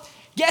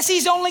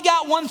he's only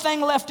got one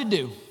thing left to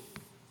do.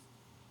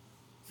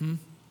 And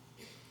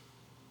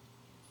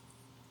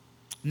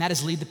that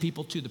is lead the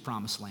people to the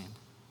promised land.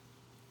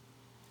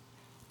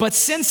 But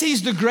since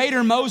he's the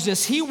greater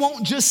Moses, he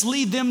won't just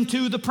lead them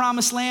to the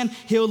promised land,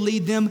 he'll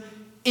lead them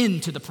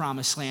into the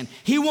promised land.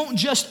 He won't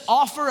just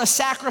offer a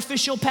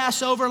sacrificial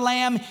Passover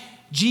lamb.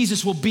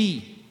 Jesus will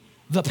be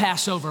the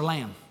Passover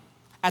lamb.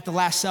 At the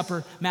Last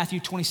Supper, Matthew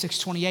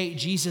 26-28,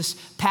 Jesus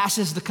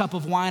passes the cup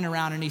of wine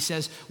around and he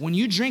says, when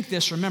you drink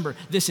this, remember,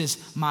 this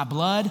is my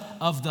blood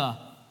of the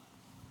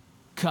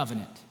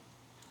covenant,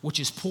 which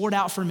is poured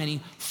out for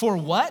many. For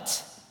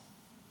what?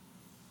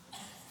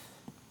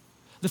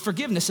 The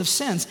forgiveness of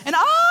sins. And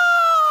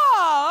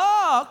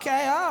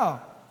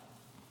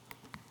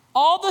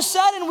all of a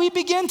sudden we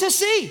begin to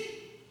see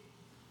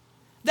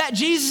that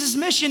Jesus'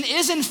 mission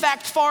is in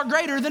fact far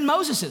greater than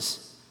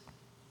Moses's.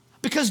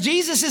 Because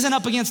Jesus isn't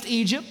up against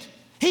Egypt.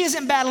 He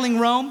isn't battling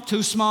Rome,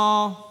 too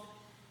small.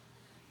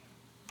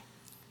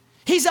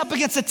 He's up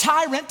against a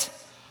tyrant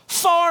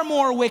far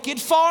more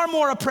wicked, far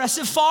more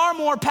oppressive, far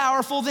more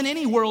powerful than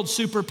any world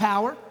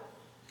superpower.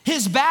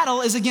 His battle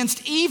is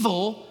against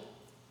evil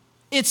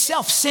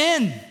itself,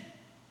 sin.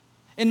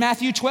 In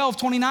Matthew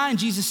 12-29,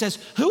 Jesus says,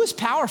 who is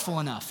powerful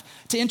enough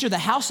to enter the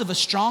house of a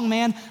strong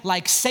man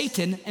like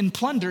Satan and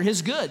plunder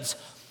his goods?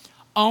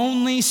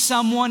 Only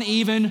someone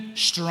even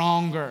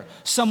stronger,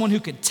 someone who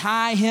could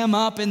tie him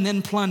up and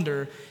then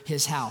plunder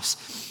his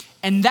house.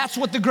 And that's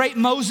what the great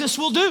Moses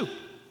will do.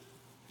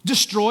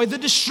 Destroy the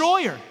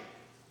destroyer,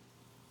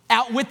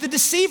 outwit the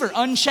deceiver,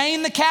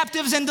 unchain the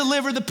captives and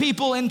deliver the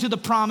people into the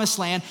promised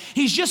land.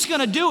 He's just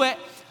gonna do it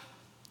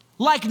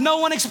like no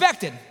one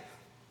expected.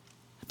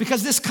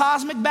 Because this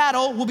cosmic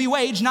battle will be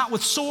waged not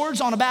with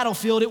swords on a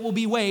battlefield, it will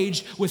be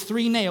waged with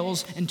 3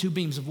 nails and 2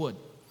 beams of wood.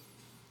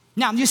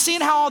 Now, you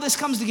seeing how all this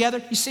comes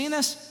together? You seeing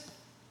this?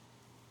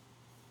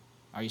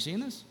 Are you seeing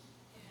this?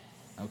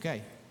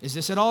 Okay. Is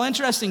this at all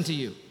interesting to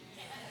you?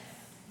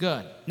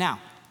 Good. Now,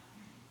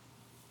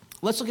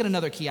 let's look at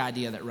another key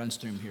idea that runs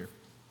through here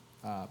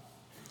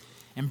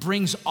and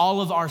brings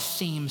all of our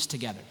themes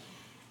together.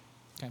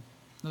 Okay?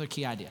 Another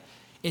key idea.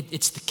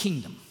 It's the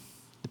kingdom.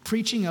 The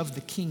preaching of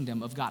the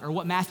kingdom of God, or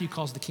what Matthew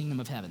calls the kingdom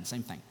of heaven,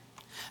 same thing.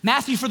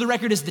 Matthew, for the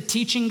record, is the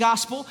teaching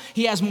gospel.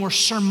 He has more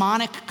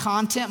sermonic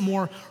content,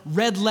 more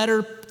red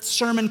letter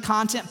sermon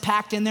content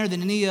packed in there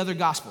than any of the other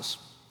gospels.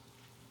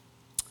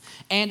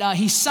 And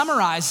he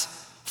summarized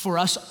for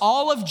us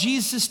all of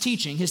Jesus'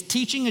 teaching, his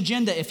teaching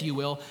agenda, if you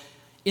will,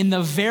 in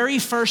the very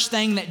first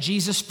thing that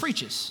Jesus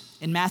preaches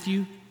in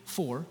Matthew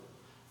 4,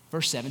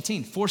 verse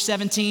 17.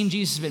 4:17,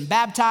 Jesus has been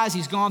baptized,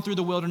 he's gone through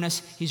the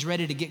wilderness, he's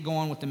ready to get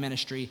going with the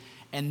ministry.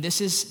 And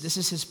this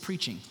is his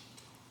preaching,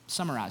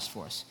 summarized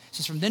for us. It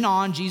says, from then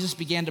on, Jesus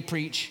began to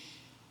preach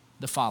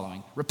the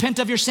following. Repent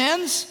of your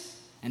sins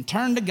and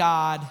turn to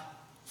God,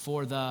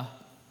 for the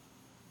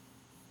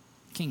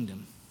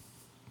kingdom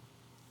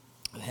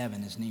of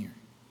heaven is near.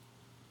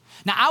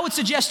 Now, I would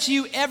suggest to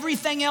you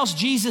everything else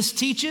Jesus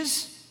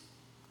teaches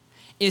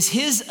is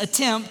his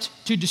attempt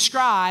to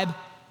describe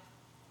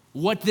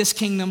what this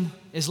kingdom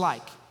is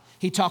like.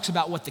 He talks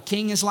about what the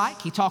king is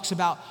like. He talks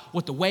about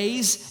what the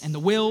ways and the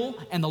will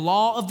and the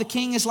law of the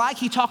king is like.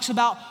 He talks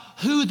about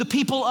who the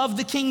people of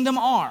the kingdom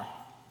are.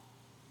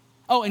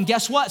 Oh, and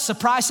guess what?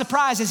 Surprise,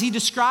 surprise, as he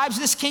describes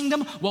this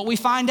kingdom, what we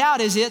find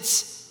out is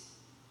it's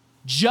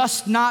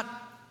just not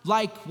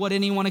like what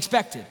anyone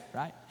expected,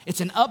 right? It's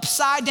an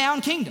upside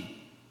down kingdom,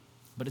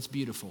 but it's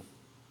beautiful.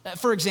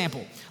 For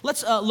example,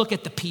 let's look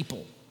at the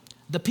people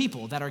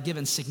that are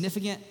given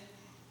significant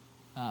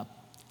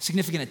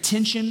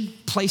attention,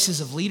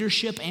 places of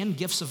leadership, and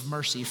gifts of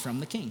mercy from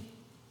the king.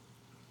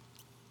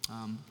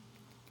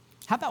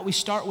 How about we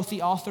start with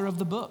the author of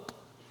the book?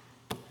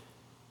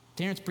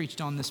 Terrence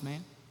preached on this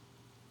man.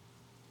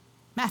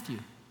 Matthew.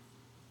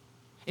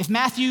 If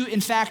Matthew,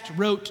 in fact,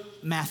 wrote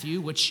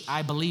Matthew, which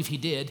I believe he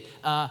did,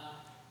 then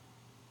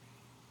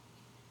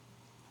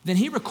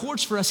he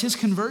records for us his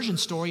conversion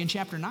story in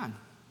chapter 9.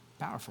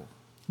 Powerful.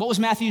 What was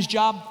Matthew's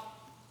job?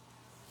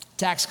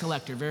 Tax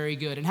collector, very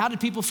good. And how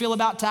did people feel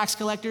about tax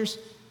collectors?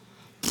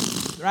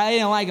 Right, they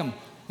didn't like them.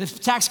 The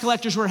tax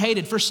collectors were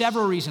hated for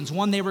several reasons.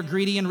 One, they were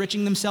greedy,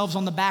 enriching themselves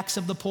on the backs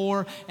of the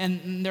poor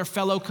and their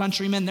fellow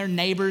countrymen, their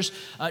neighbors.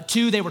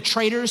 2, they were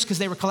traitors because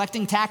they were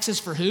collecting taxes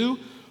for who?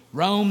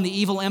 Rome, the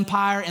evil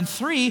empire. And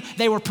 3,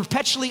 they were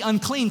perpetually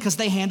unclean because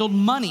they handled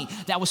money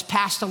that was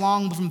passed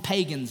along from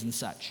pagans and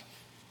such.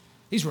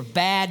 These were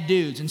bad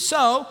dudes. And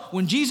so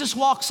when Jesus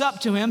walks up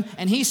to him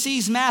and he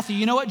sees Matthew,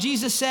 you know what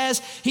Jesus says?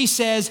 He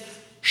says,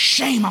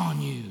 shame on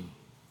you.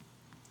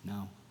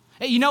 No.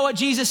 Hey, you know what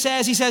Jesus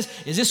says? He says,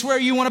 is this where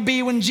you want to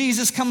be when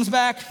Jesus comes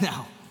back?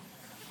 No.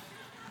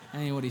 That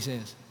ain't what he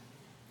says.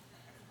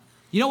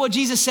 You know what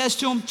Jesus says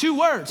to him? 2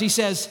 words. He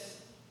says,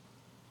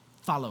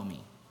 follow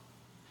me.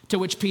 To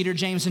which Peter,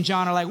 James, and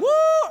John are like, woo,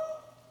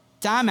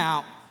 time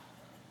out.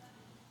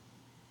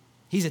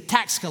 He's a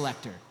tax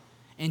collector.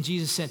 And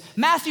Jesus said,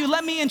 Matthew,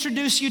 let me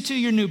introduce you to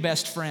your new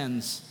best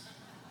friends.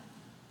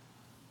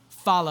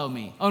 Follow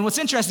me. Oh, and what's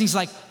interesting, he's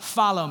like,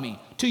 follow me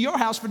to your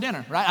house for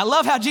dinner, right? I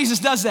love how Jesus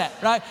does that,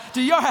 right?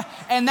 To your house.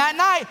 And that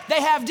night,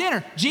 they have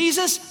dinner.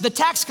 Jesus, the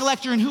tax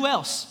collector, and who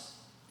else?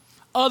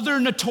 Other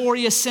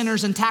notorious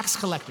sinners and tax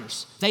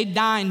collectors. They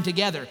dine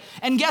together.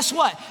 And guess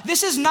what?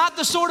 This is not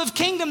the sort of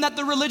kingdom that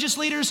the religious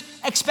leaders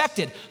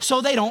expected.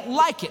 So they don't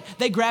like it.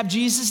 They grab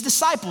Jesus'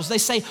 disciples. They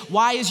say,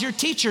 why is your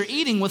teacher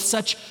eating with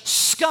such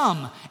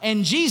scum?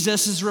 And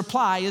Jesus'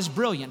 reply is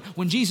brilliant.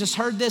 When Jesus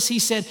heard this, he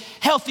said,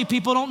 healthy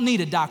people don't need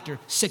a doctor.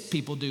 Sick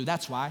people do.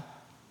 That's why.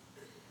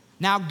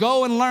 Now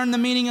go and learn the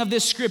meaning of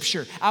this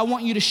scripture. I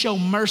want you to show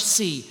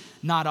mercy,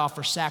 not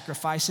offer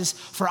sacrifices.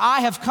 For I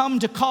have come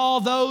to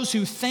call those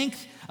who think,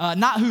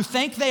 not who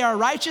think they are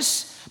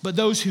righteous, but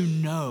those who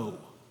know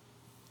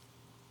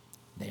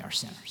they are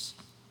sinners.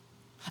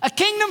 A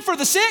kingdom for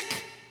the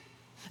sick,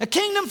 a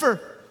kingdom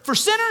for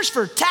sinners,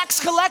 for tax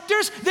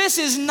collectors. This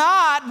is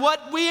not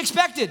what we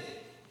expected.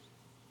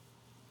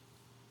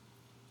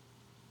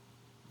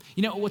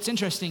 You know, what's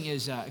interesting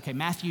is,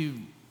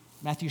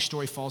 Matthew's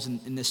story falls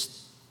in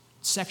this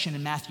section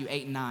in Matthew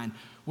 8 and 9,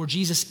 where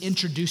Jesus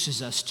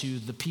introduces us to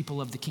the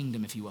people of the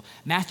kingdom, if you will.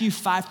 Matthew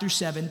 5 through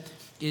 7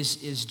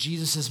 is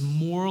Jesus'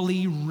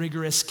 morally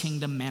rigorous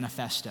kingdom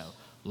manifesto.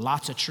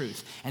 Lots of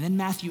truth. And then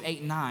Matthew 8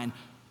 and 9,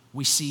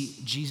 we see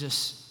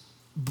Jesus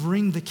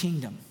bring the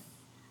kingdom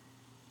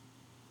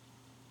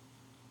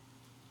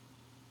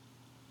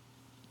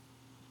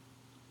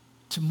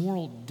to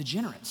moral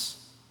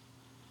degenerates,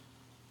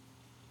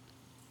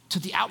 to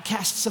the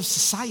outcasts of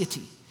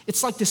society.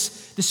 It's like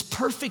this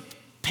perfect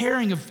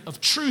pairing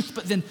of truth,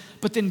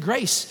 but then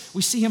grace.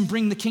 We see him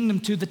bring the kingdom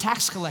to the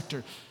tax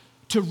collector,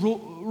 to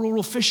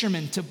rural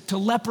fishermen, to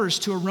lepers,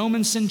 to a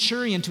Roman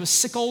centurion, to a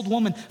sick old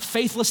woman,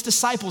 faithless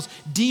disciples,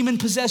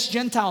 demon-possessed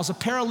Gentiles, a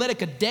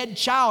paralytic, a dead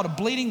child, a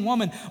bleeding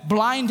woman,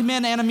 blind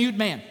men, and a mute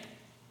man.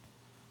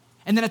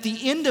 And then at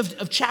the end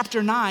of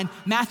chapter 9,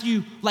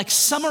 Matthew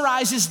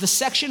summarizes the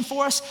section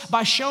for us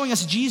by showing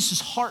us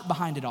Jesus' heart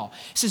behind it all.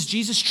 It says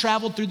Jesus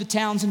traveled through the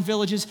towns and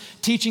villages,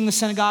 teaching the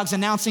synagogues,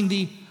 announcing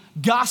the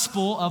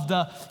gospel of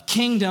the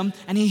kingdom,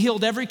 and he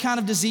healed every kind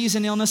of disease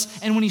and illness.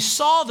 And when he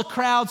saw the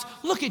crowds,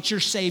 look at your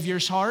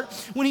Savior's heart.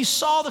 When he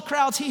saw the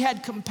crowds, he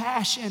had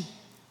compassion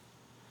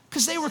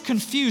because they were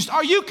confused.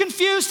 Are you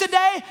confused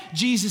today?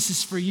 Jesus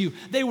is for you.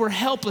 They were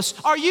helpless.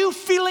 Are you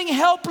feeling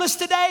helpless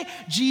today?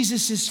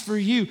 Jesus is for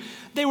you.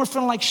 They were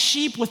feeling like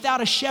sheep without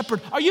a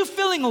shepherd. Are you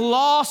feeling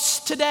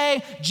lost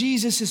today?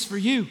 Jesus is for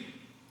you.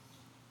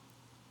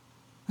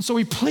 And so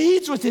he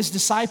pleads with his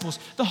disciples.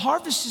 The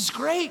harvest is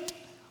great.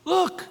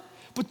 Look,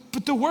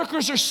 but the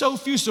workers are so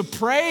few, so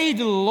pray to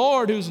the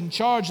Lord who's in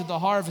charge of the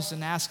harvest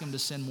and ask him to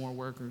send more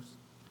workers.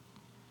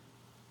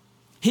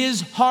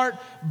 His heart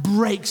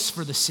breaks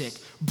for the sick,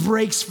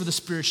 breaks for the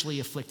spiritually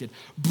afflicted,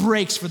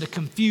 breaks for the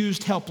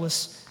confused,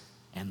 helpless,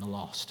 and the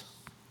lost.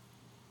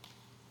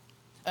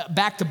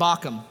 Back to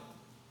Bauckham,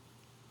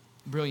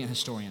 brilliant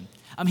historian.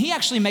 He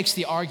actually makes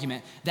the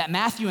argument that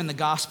Matthew and the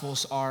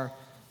Gospels are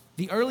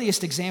the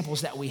earliest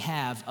examples that we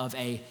have of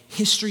a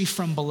history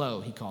from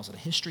below, he calls it, a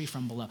history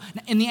from below.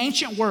 Now, in the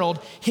ancient world,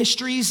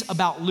 histories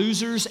about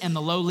losers and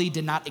the lowly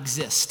did not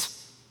exist.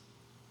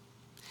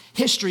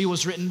 History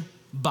was written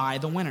by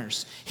the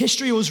winners.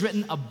 History was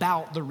written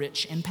about the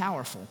rich and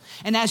powerful.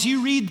 And as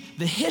you read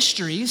the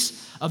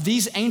histories of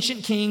these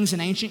ancient kings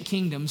and ancient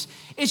kingdoms,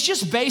 it's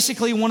just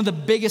basically one of the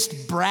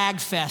biggest brag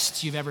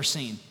fests you've ever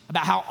seen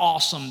about how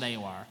awesome they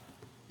are.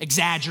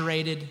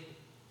 Exaggerated,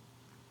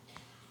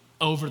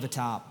 over the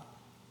top.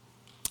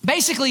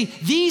 Basically,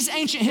 these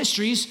ancient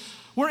histories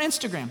were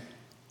Instagram.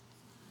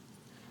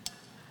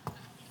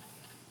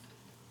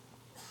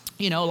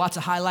 You know, lots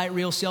of highlight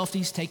reel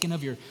selfies taken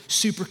of your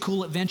super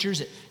cool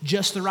adventures at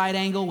just the right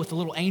angle with a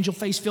little angel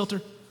face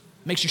filter.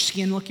 Makes your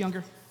skin look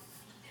younger.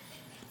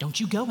 Don't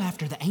you go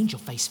after the angel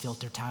face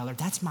filter, Tyler.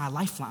 That's my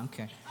lifeline.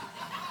 Okay.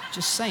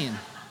 Just saying.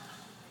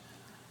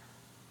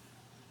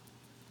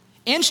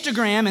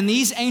 Instagram and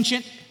these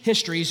ancient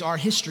histories are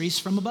histories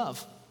from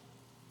above.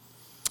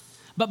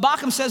 But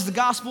Bauckham says the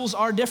Gospels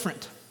are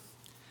different.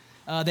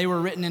 They were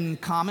written in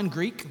Common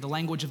Greek, the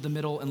language of the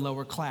middle and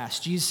lower class.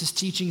 Jesus'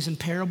 teachings and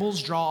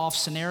parables draw off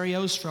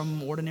scenarios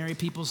from ordinary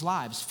people's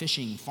lives: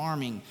 fishing,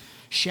 farming,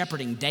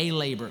 shepherding, day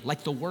labor,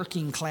 like the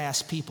working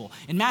class people.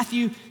 In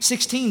Matthew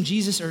 20,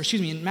 Jesus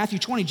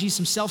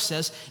himself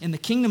says, in the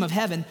kingdom of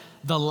heaven,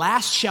 the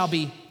last shall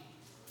be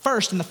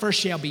first and the first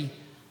shall be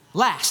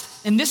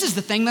last. And this is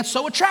the thing that's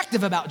so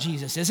attractive about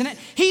Jesus, isn't it?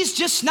 He's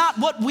just not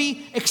what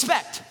we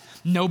expect.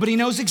 Nobody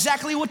knows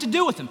exactly what to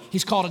do with him.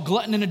 He's called a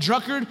glutton and a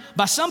drunkard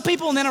by some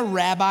people and then a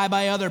rabbi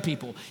by other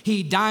people.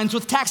 He dines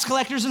with tax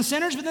collectors and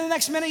sinners, but then the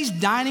next minute he's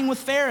dining with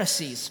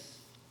Pharisees.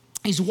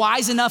 He's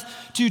wise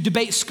enough to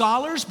debate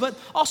scholars, but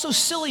also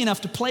silly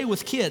enough to play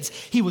with kids.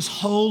 He was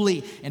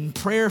holy and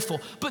prayerful,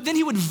 but then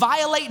he would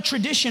violate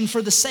tradition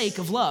for the sake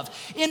of love.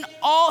 In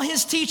all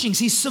his teachings,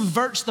 he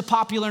subverts the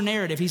popular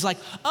narrative. He's like,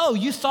 oh,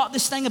 you thought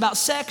this thing about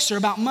sex or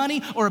about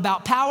money or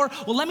about power?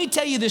 Well, let me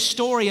tell you this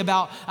story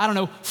about,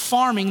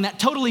 farming that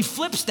totally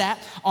flips that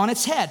on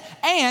its head.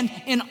 And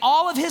in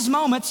all of his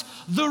moments,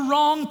 the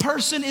wrong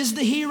person is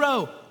the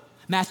hero.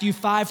 Matthew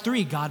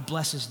 5:3, God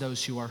blesses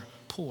those who are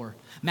poor.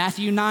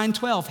 Matthew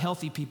 9:12,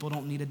 healthy people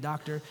don't need a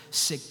doctor,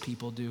 sick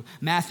people do.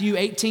 Matthew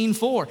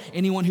 18:4,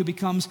 anyone who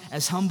becomes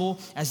as humble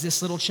as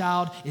this little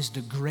child is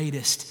the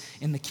greatest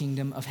in the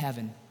kingdom of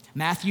heaven.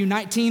 Matthew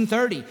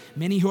 19:30,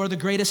 many who are the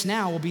greatest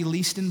now will be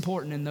least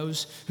important, and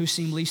those who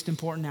seem least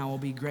important now will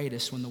be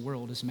greatest when the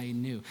world is made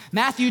new.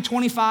 Matthew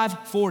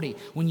 25:40,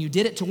 when you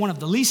did it to one of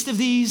the least of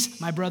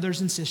these, my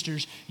brothers and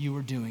sisters, you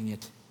were doing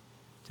it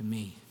to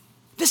me.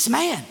 This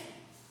man,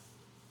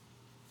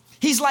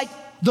 he's like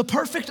the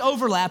perfect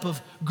overlap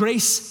of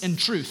grace and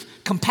truth,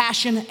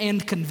 compassion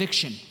and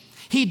conviction.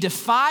 He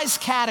defies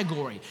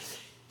category.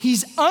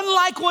 He's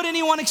unlike what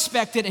anyone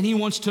expected, and he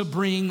wants to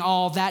bring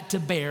all that to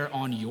bear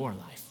on your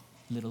life,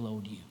 little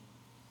old you.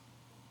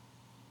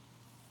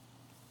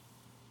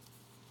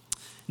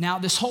 Now,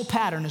 this whole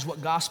pattern is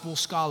what gospel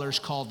scholars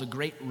call the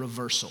great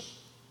reversal.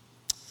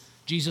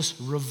 Jesus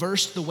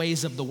reversed the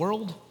ways of the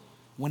world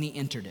when he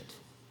entered it.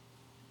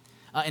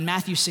 In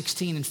Matthew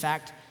 16, in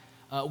fact,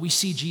 we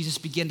see Jesus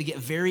begin to get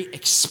very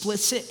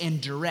explicit and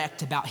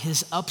direct about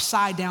his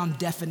upside down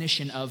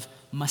definition of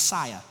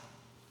Messiah.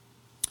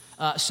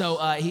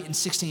 In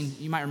 16,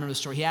 you might remember the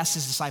story. He asks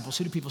his disciples,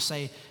 who do people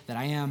say that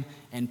I am?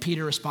 And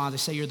Peter responds, they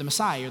say, you're the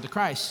Messiah, you're the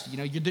Christ.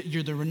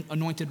 You're the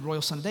anointed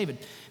royal son of David.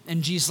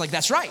 And Jesus is like,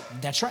 that's right,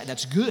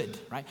 that's good,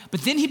 right?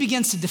 But then he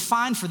begins to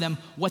define for them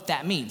what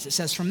that means. It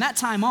says, from that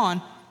time on,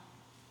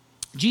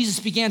 Jesus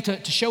began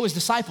to show his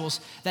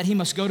disciples that he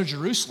must go to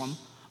Jerusalem,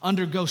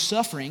 undergo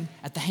suffering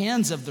at the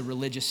hands of the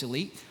religious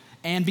elite,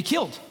 and be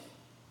killed.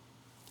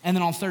 And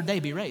then on the third day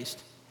be raised.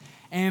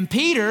 And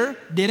Peter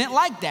didn't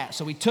like that.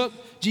 So he took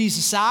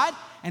Jesus aside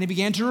and he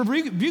began to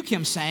rebuke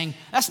him, saying,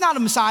 that's not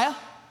a Messiah.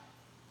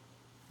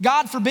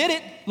 God forbid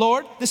it,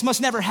 Lord. This must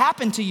never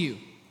happen to you.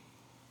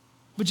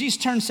 But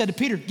Jesus turned and said to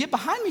Peter, get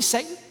behind me,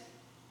 Satan.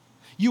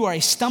 You are a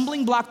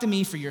stumbling block to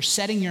me, for you're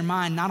setting your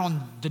mind not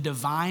on the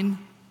divine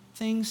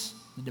things,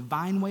 the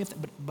divine way of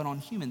things, but on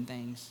human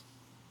things.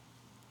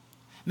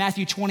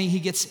 Matthew 20, he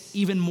gets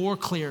even more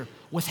clear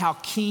with how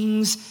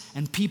kings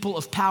and people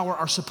of power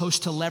are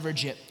supposed to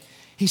leverage it.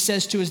 He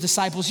says to his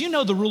disciples, you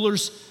know the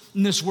rulers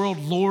in this world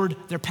lord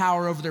their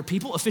power over their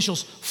people.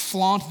 Officials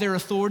flaunt their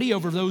authority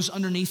over those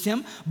underneath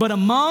them. But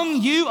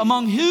among you,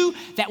 among who?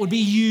 That would be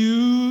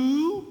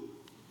you.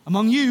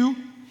 Among you,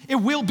 it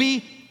will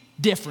be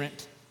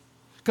different.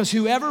 Because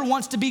whoever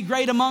wants to be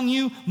great among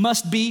you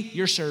must be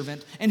your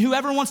servant. And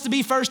whoever wants to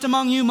be first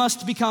among you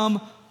must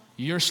become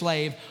your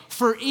slave.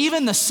 For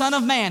even the Son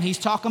of Man, he's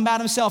talking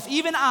about himself,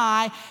 even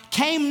I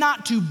came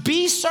not to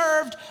be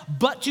served,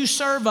 but to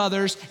serve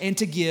others and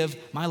to give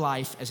my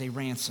life as a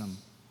ransom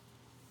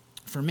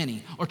for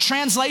many. Or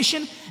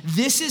translation,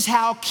 this is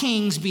how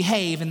kings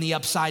behave in the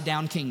upside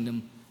down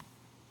kingdom.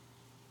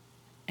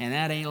 And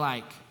that ain't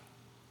like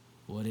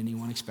what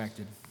anyone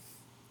expected.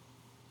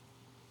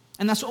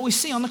 And that's what we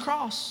see on the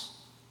cross.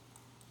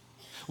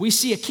 We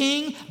see a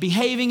king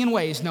behaving in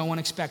ways no one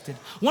expected.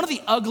 One of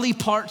the ugly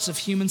parts of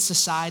human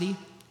society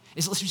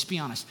is, let's just be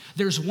honest,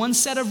 there's one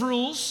set of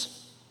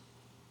rules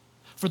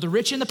for the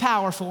rich and the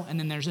powerful, and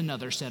then there's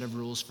another set of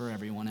rules for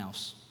everyone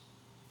else.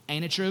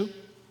 Ain't it true?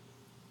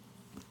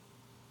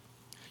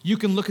 You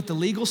can look at the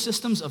legal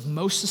systems of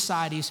most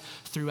societies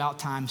throughout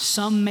time.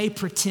 Some may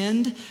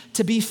pretend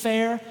to be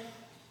fair,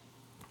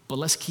 but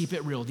let's keep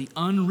it real. The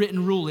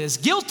unwritten rule is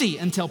guilty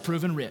until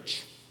proven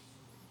rich.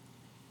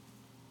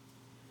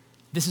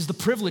 This is the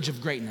privilege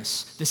of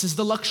greatness. This is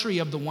the luxury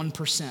of the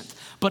 1%.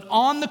 But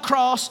on the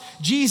cross,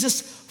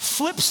 Jesus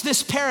flips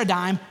this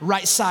paradigm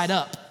right side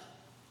up.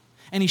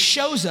 And he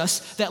shows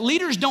us that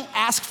leaders don't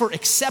ask for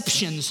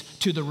exceptions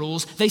to the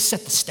rules, they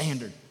set the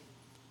standard.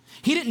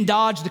 He didn't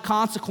dodge the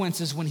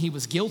consequences when he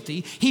was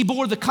guilty. He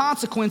bore the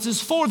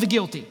consequences for the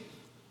guilty.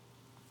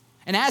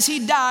 And as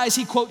he dies,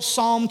 he quotes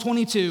Psalm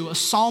 22, a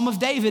psalm of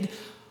David.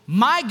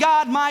 My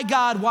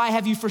God, why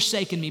have you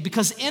forsaken me?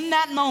 Because in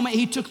that moment,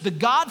 he took the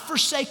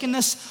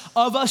God-forsakenness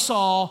of us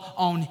all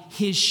on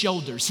his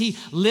shoulders. He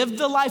lived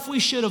the life we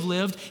should have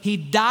lived. He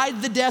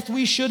died the death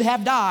we should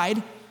have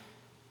died.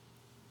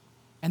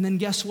 And then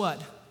guess what?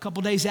 A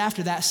couple days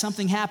after that,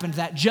 something happened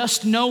that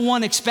just no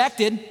one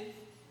expected.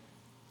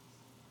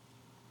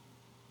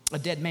 A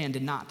dead man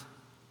did not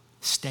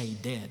stay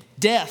dead.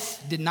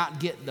 Death did not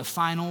get the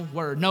final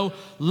word. No,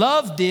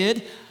 love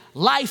did.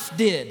 Life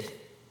did.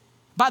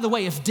 By the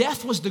way, if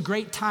death was the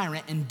great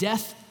tyrant and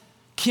death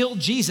killed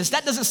Jesus,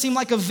 that doesn't seem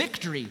like a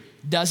victory,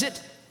 does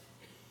it?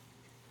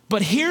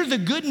 but hear the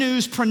good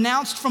news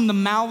pronounced from the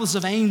mouths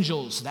of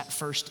angels that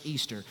first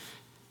Easter.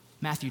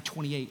 Matthew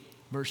 28,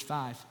 verse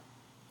 5.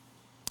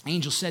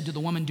 Angel said to the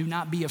woman, do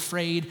not be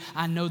afraid.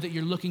 I know that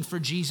you're looking for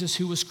Jesus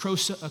who was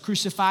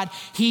crucified.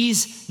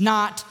 He's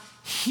not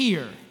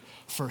here,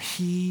 for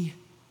he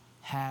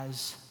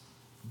has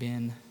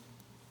been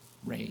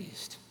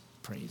raised.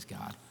 Praise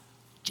God.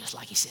 Just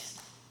like he said.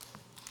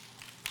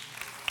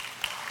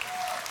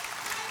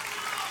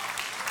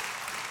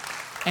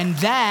 And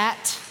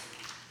that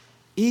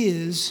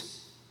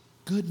is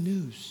good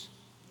news.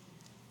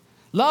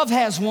 Love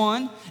has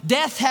won.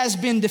 Death has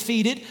been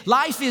defeated.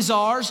 Life is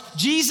ours.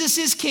 Jesus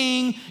is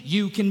king.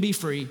 You can be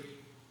free.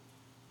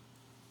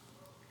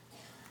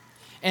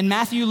 And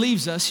Matthew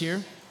leaves us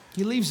here.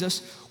 He leaves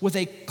us with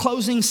a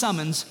closing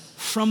summons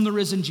from the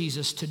risen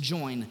Jesus to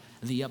join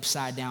the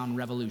upside down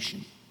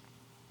revolution.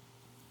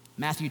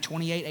 Matthew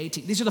 28,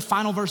 18. These are the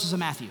final verses of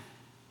Matthew.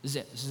 This is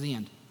it. This is the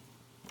end.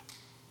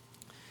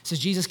 It says,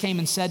 Jesus came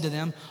and said to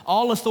them,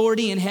 all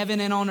authority in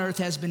heaven and on earth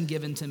has been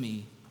given to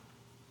me.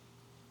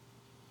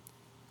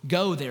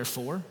 Go,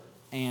 therefore,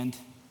 and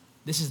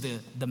this is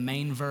the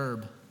main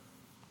verb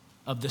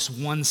of this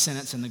one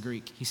sentence in the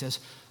Greek. He says,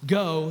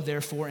 go,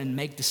 therefore, and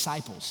make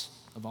disciples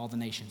of all the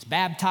nations,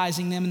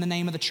 baptizing them in the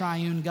name of the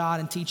triune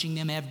God and teaching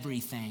them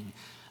everything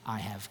I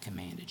have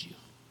commanded you.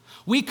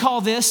 We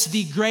call this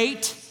the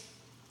great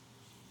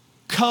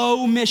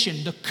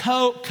co-mission, the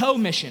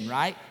co-mission,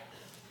 right?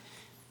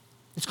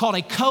 It's called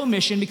a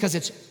co-mission because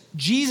it's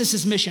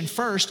Jesus' mission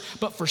first,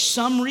 but for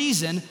some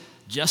reason,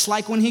 just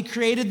like when he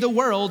created the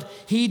world,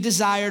 he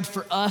desired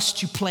for us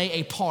to play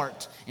a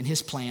part in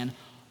his plan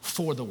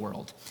for the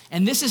world.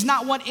 And this is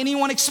not what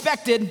anyone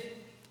expected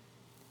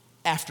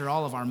after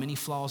all of our many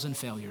flaws and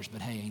failures,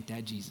 but hey, ain't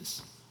that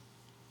Jesus?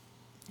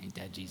 Ain't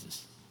that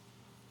Jesus?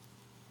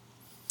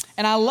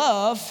 And I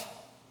love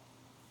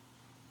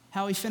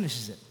how he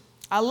finishes it.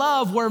 I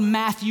love where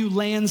Matthew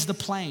lands the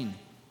plane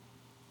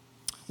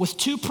with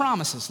two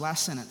promises,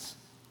 last sentence.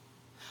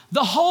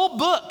 The whole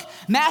book,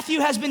 Matthew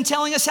has been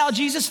telling us how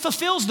Jesus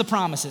fulfills the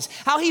promises,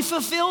 how he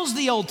fulfills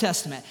the Old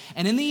Testament.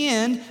 And in the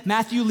end,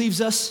 Matthew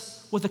leaves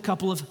us with a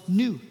couple of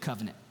new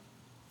covenant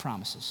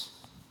promises.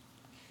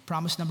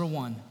 Promise number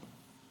one,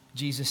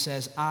 Jesus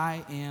says,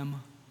 I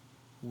am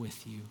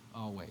with you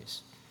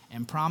always.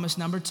 And promise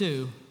number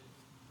two,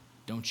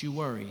 don't you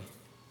worry,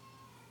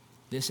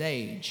 this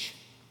age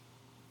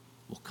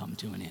will come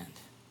to an end,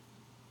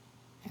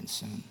 and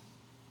soon.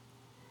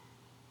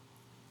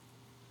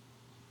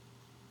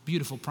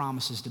 Beautiful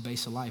promises to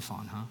base a life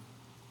on, huh?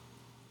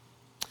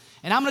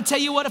 And I'm going to tell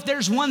you what, if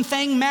there's one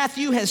thing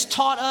Matthew has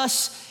taught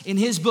us in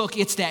his book,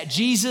 it's that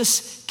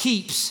Jesus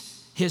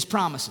keeps his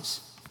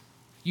promises.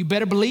 You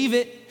better believe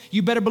it.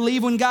 You better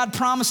believe when God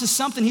promises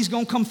something, he's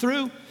going to come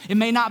through. It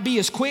may not be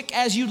as quick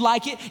as you'd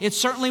like it. It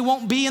certainly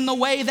won't be in the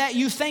way that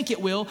you think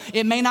it will.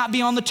 It may not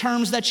be on the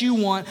terms that you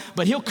want,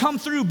 but he'll come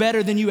through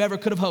better than you ever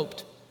could have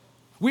hoped.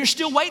 We're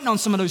still waiting on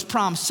some of those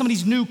promises, some of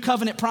these new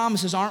covenant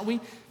promises, aren't we?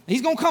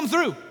 He's going to come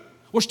through.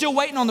 We're still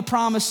waiting on the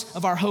promise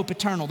of our hope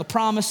eternal, the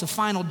promise of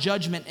final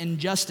judgment and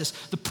justice,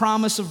 the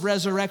promise of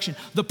resurrection,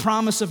 the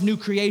promise of new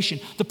creation,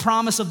 the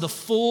promise of the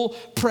full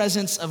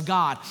presence of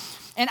God.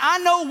 And I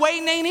know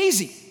waiting ain't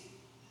easy.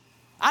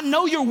 I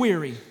know you're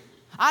weary.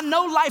 I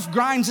know life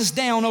grinds us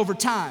down over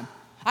time.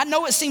 I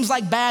know it seems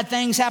like bad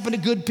things happen to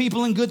good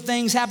people and good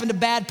things happen to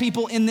bad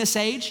people in this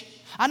age.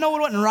 I know it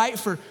wasn't right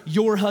for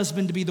your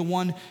husband to be the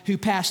one who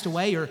passed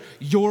away, or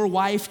your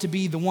wife to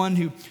be the one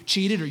who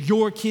cheated, or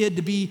your kid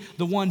to be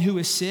the one who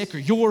is sick, or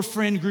your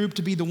friend group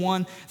to be the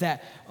one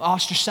that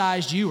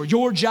ostracized you, or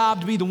your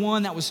job to be the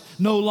one that was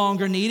no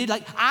longer needed.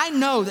 Like, I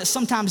know that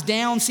sometimes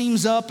down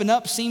seems up and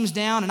up seems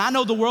down, and I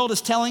know the world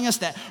is telling us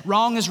that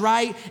wrong is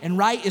right and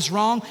right is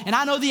wrong, and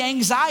I know the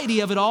anxiety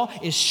of it all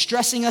is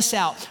stressing us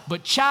out.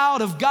 But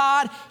child of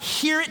God,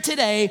 hear it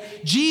today.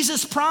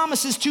 Jesus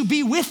promises to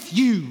be with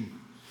you.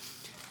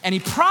 And he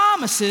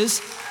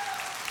promises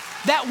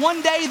that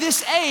one day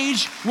this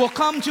age will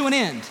come to an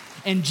end.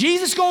 And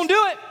Jesus is going to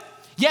do it.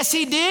 Yes,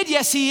 he did.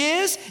 Yes, he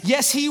is.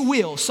 Yes, he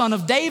will. Son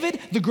of David,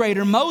 the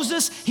greater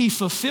Moses, he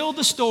fulfilled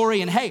the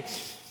story. And hey,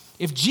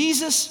 if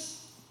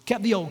Jesus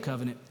kept the old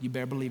covenant, you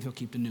better believe he'll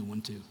keep the new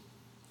one too.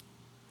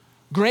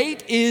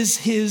 Great is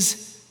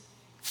his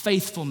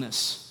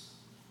faithfulness.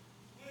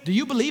 Do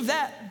you believe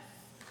that?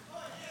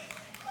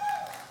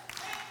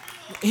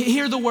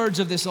 Hear the words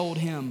of this old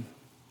hymn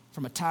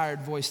from a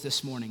tired voice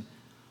this morning.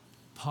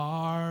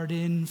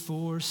 Pardon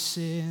for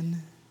sin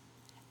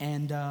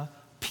and a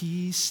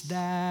peace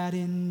that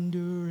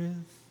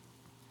endureth,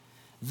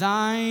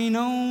 thine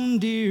own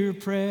dear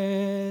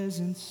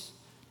presence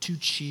to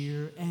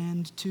cheer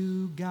and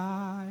to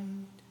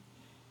guide,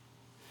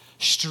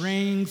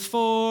 strength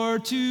for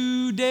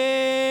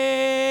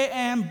today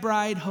and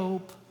bright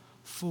hope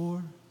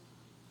for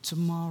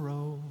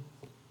tomorrow,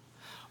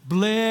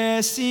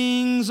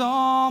 blessings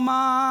all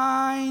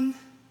mine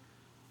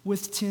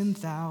with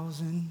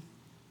 10,000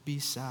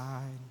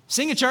 beside.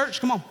 Sing it, church,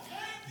 come on.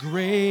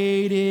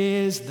 Great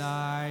is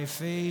thy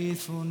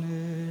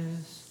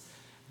faithfulness.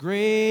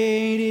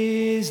 Great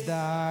is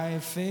thy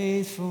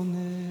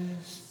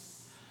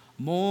faithfulness.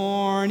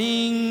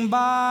 Morning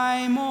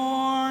by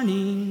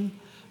morning,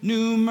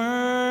 new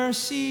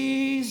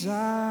mercies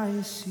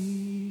I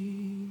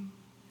see.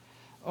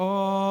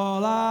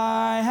 All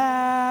I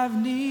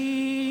have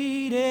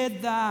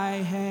needed, thy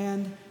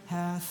hand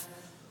hath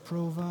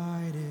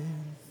provided.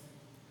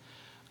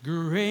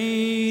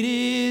 Great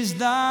is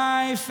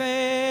thy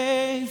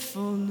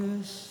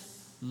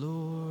faithfulness,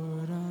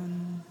 Lord,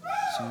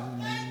 unto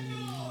me.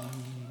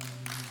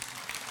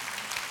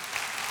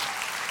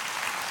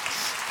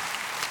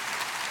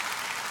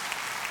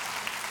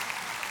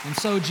 And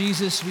so,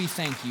 Jesus, we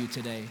thank you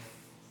today.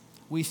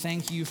 We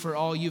thank you for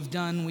all you've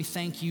done. We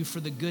thank you for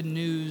the good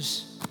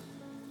news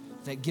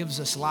that gives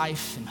us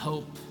life and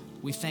hope.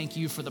 We thank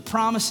you for the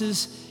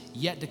promises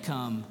yet to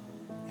come.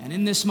 And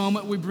in this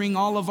moment, we bring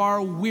all of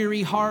our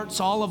weary hearts,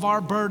 all of our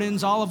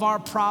burdens, all of our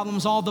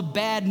problems, all the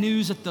bad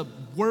news that the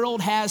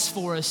world has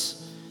for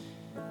us,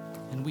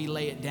 and we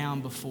lay it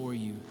down before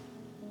you,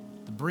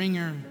 the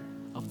bringer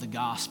of the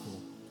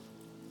gospel,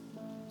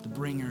 the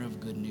bringer of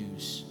good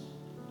news.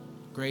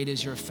 Great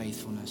is your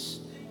faithfulness.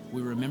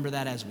 We remember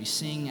that as we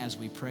sing, as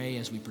we pray,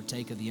 as we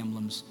partake of the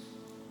emblems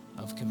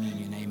of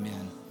communion.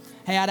 Amen.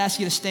 Hey, I'd ask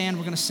you to stand.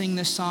 We're going to sing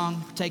this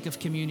song, partake of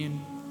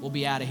communion. We'll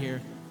be out of here.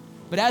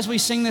 But as we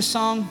sing this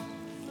song,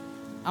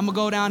 I'm going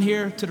to go down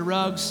here to the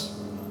rugs,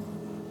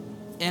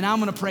 and I'm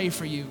going to pray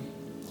for you.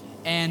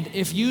 And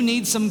if you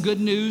need some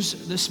good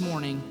news this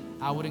morning,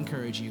 I would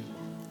encourage you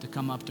to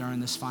come up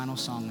during this final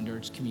song and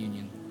during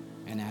communion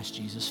and ask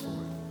Jesus for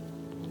it.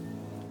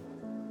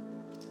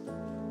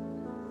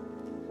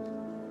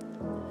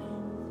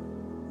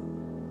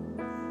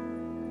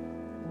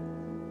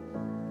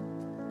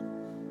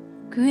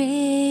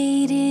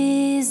 Great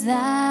is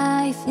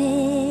thy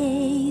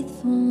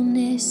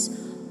faithfulness,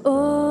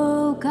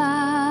 O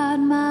God,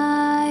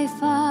 my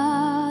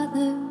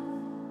Father.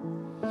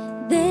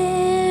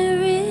 There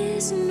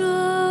is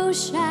no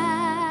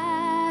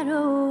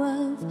shadow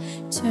of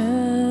turning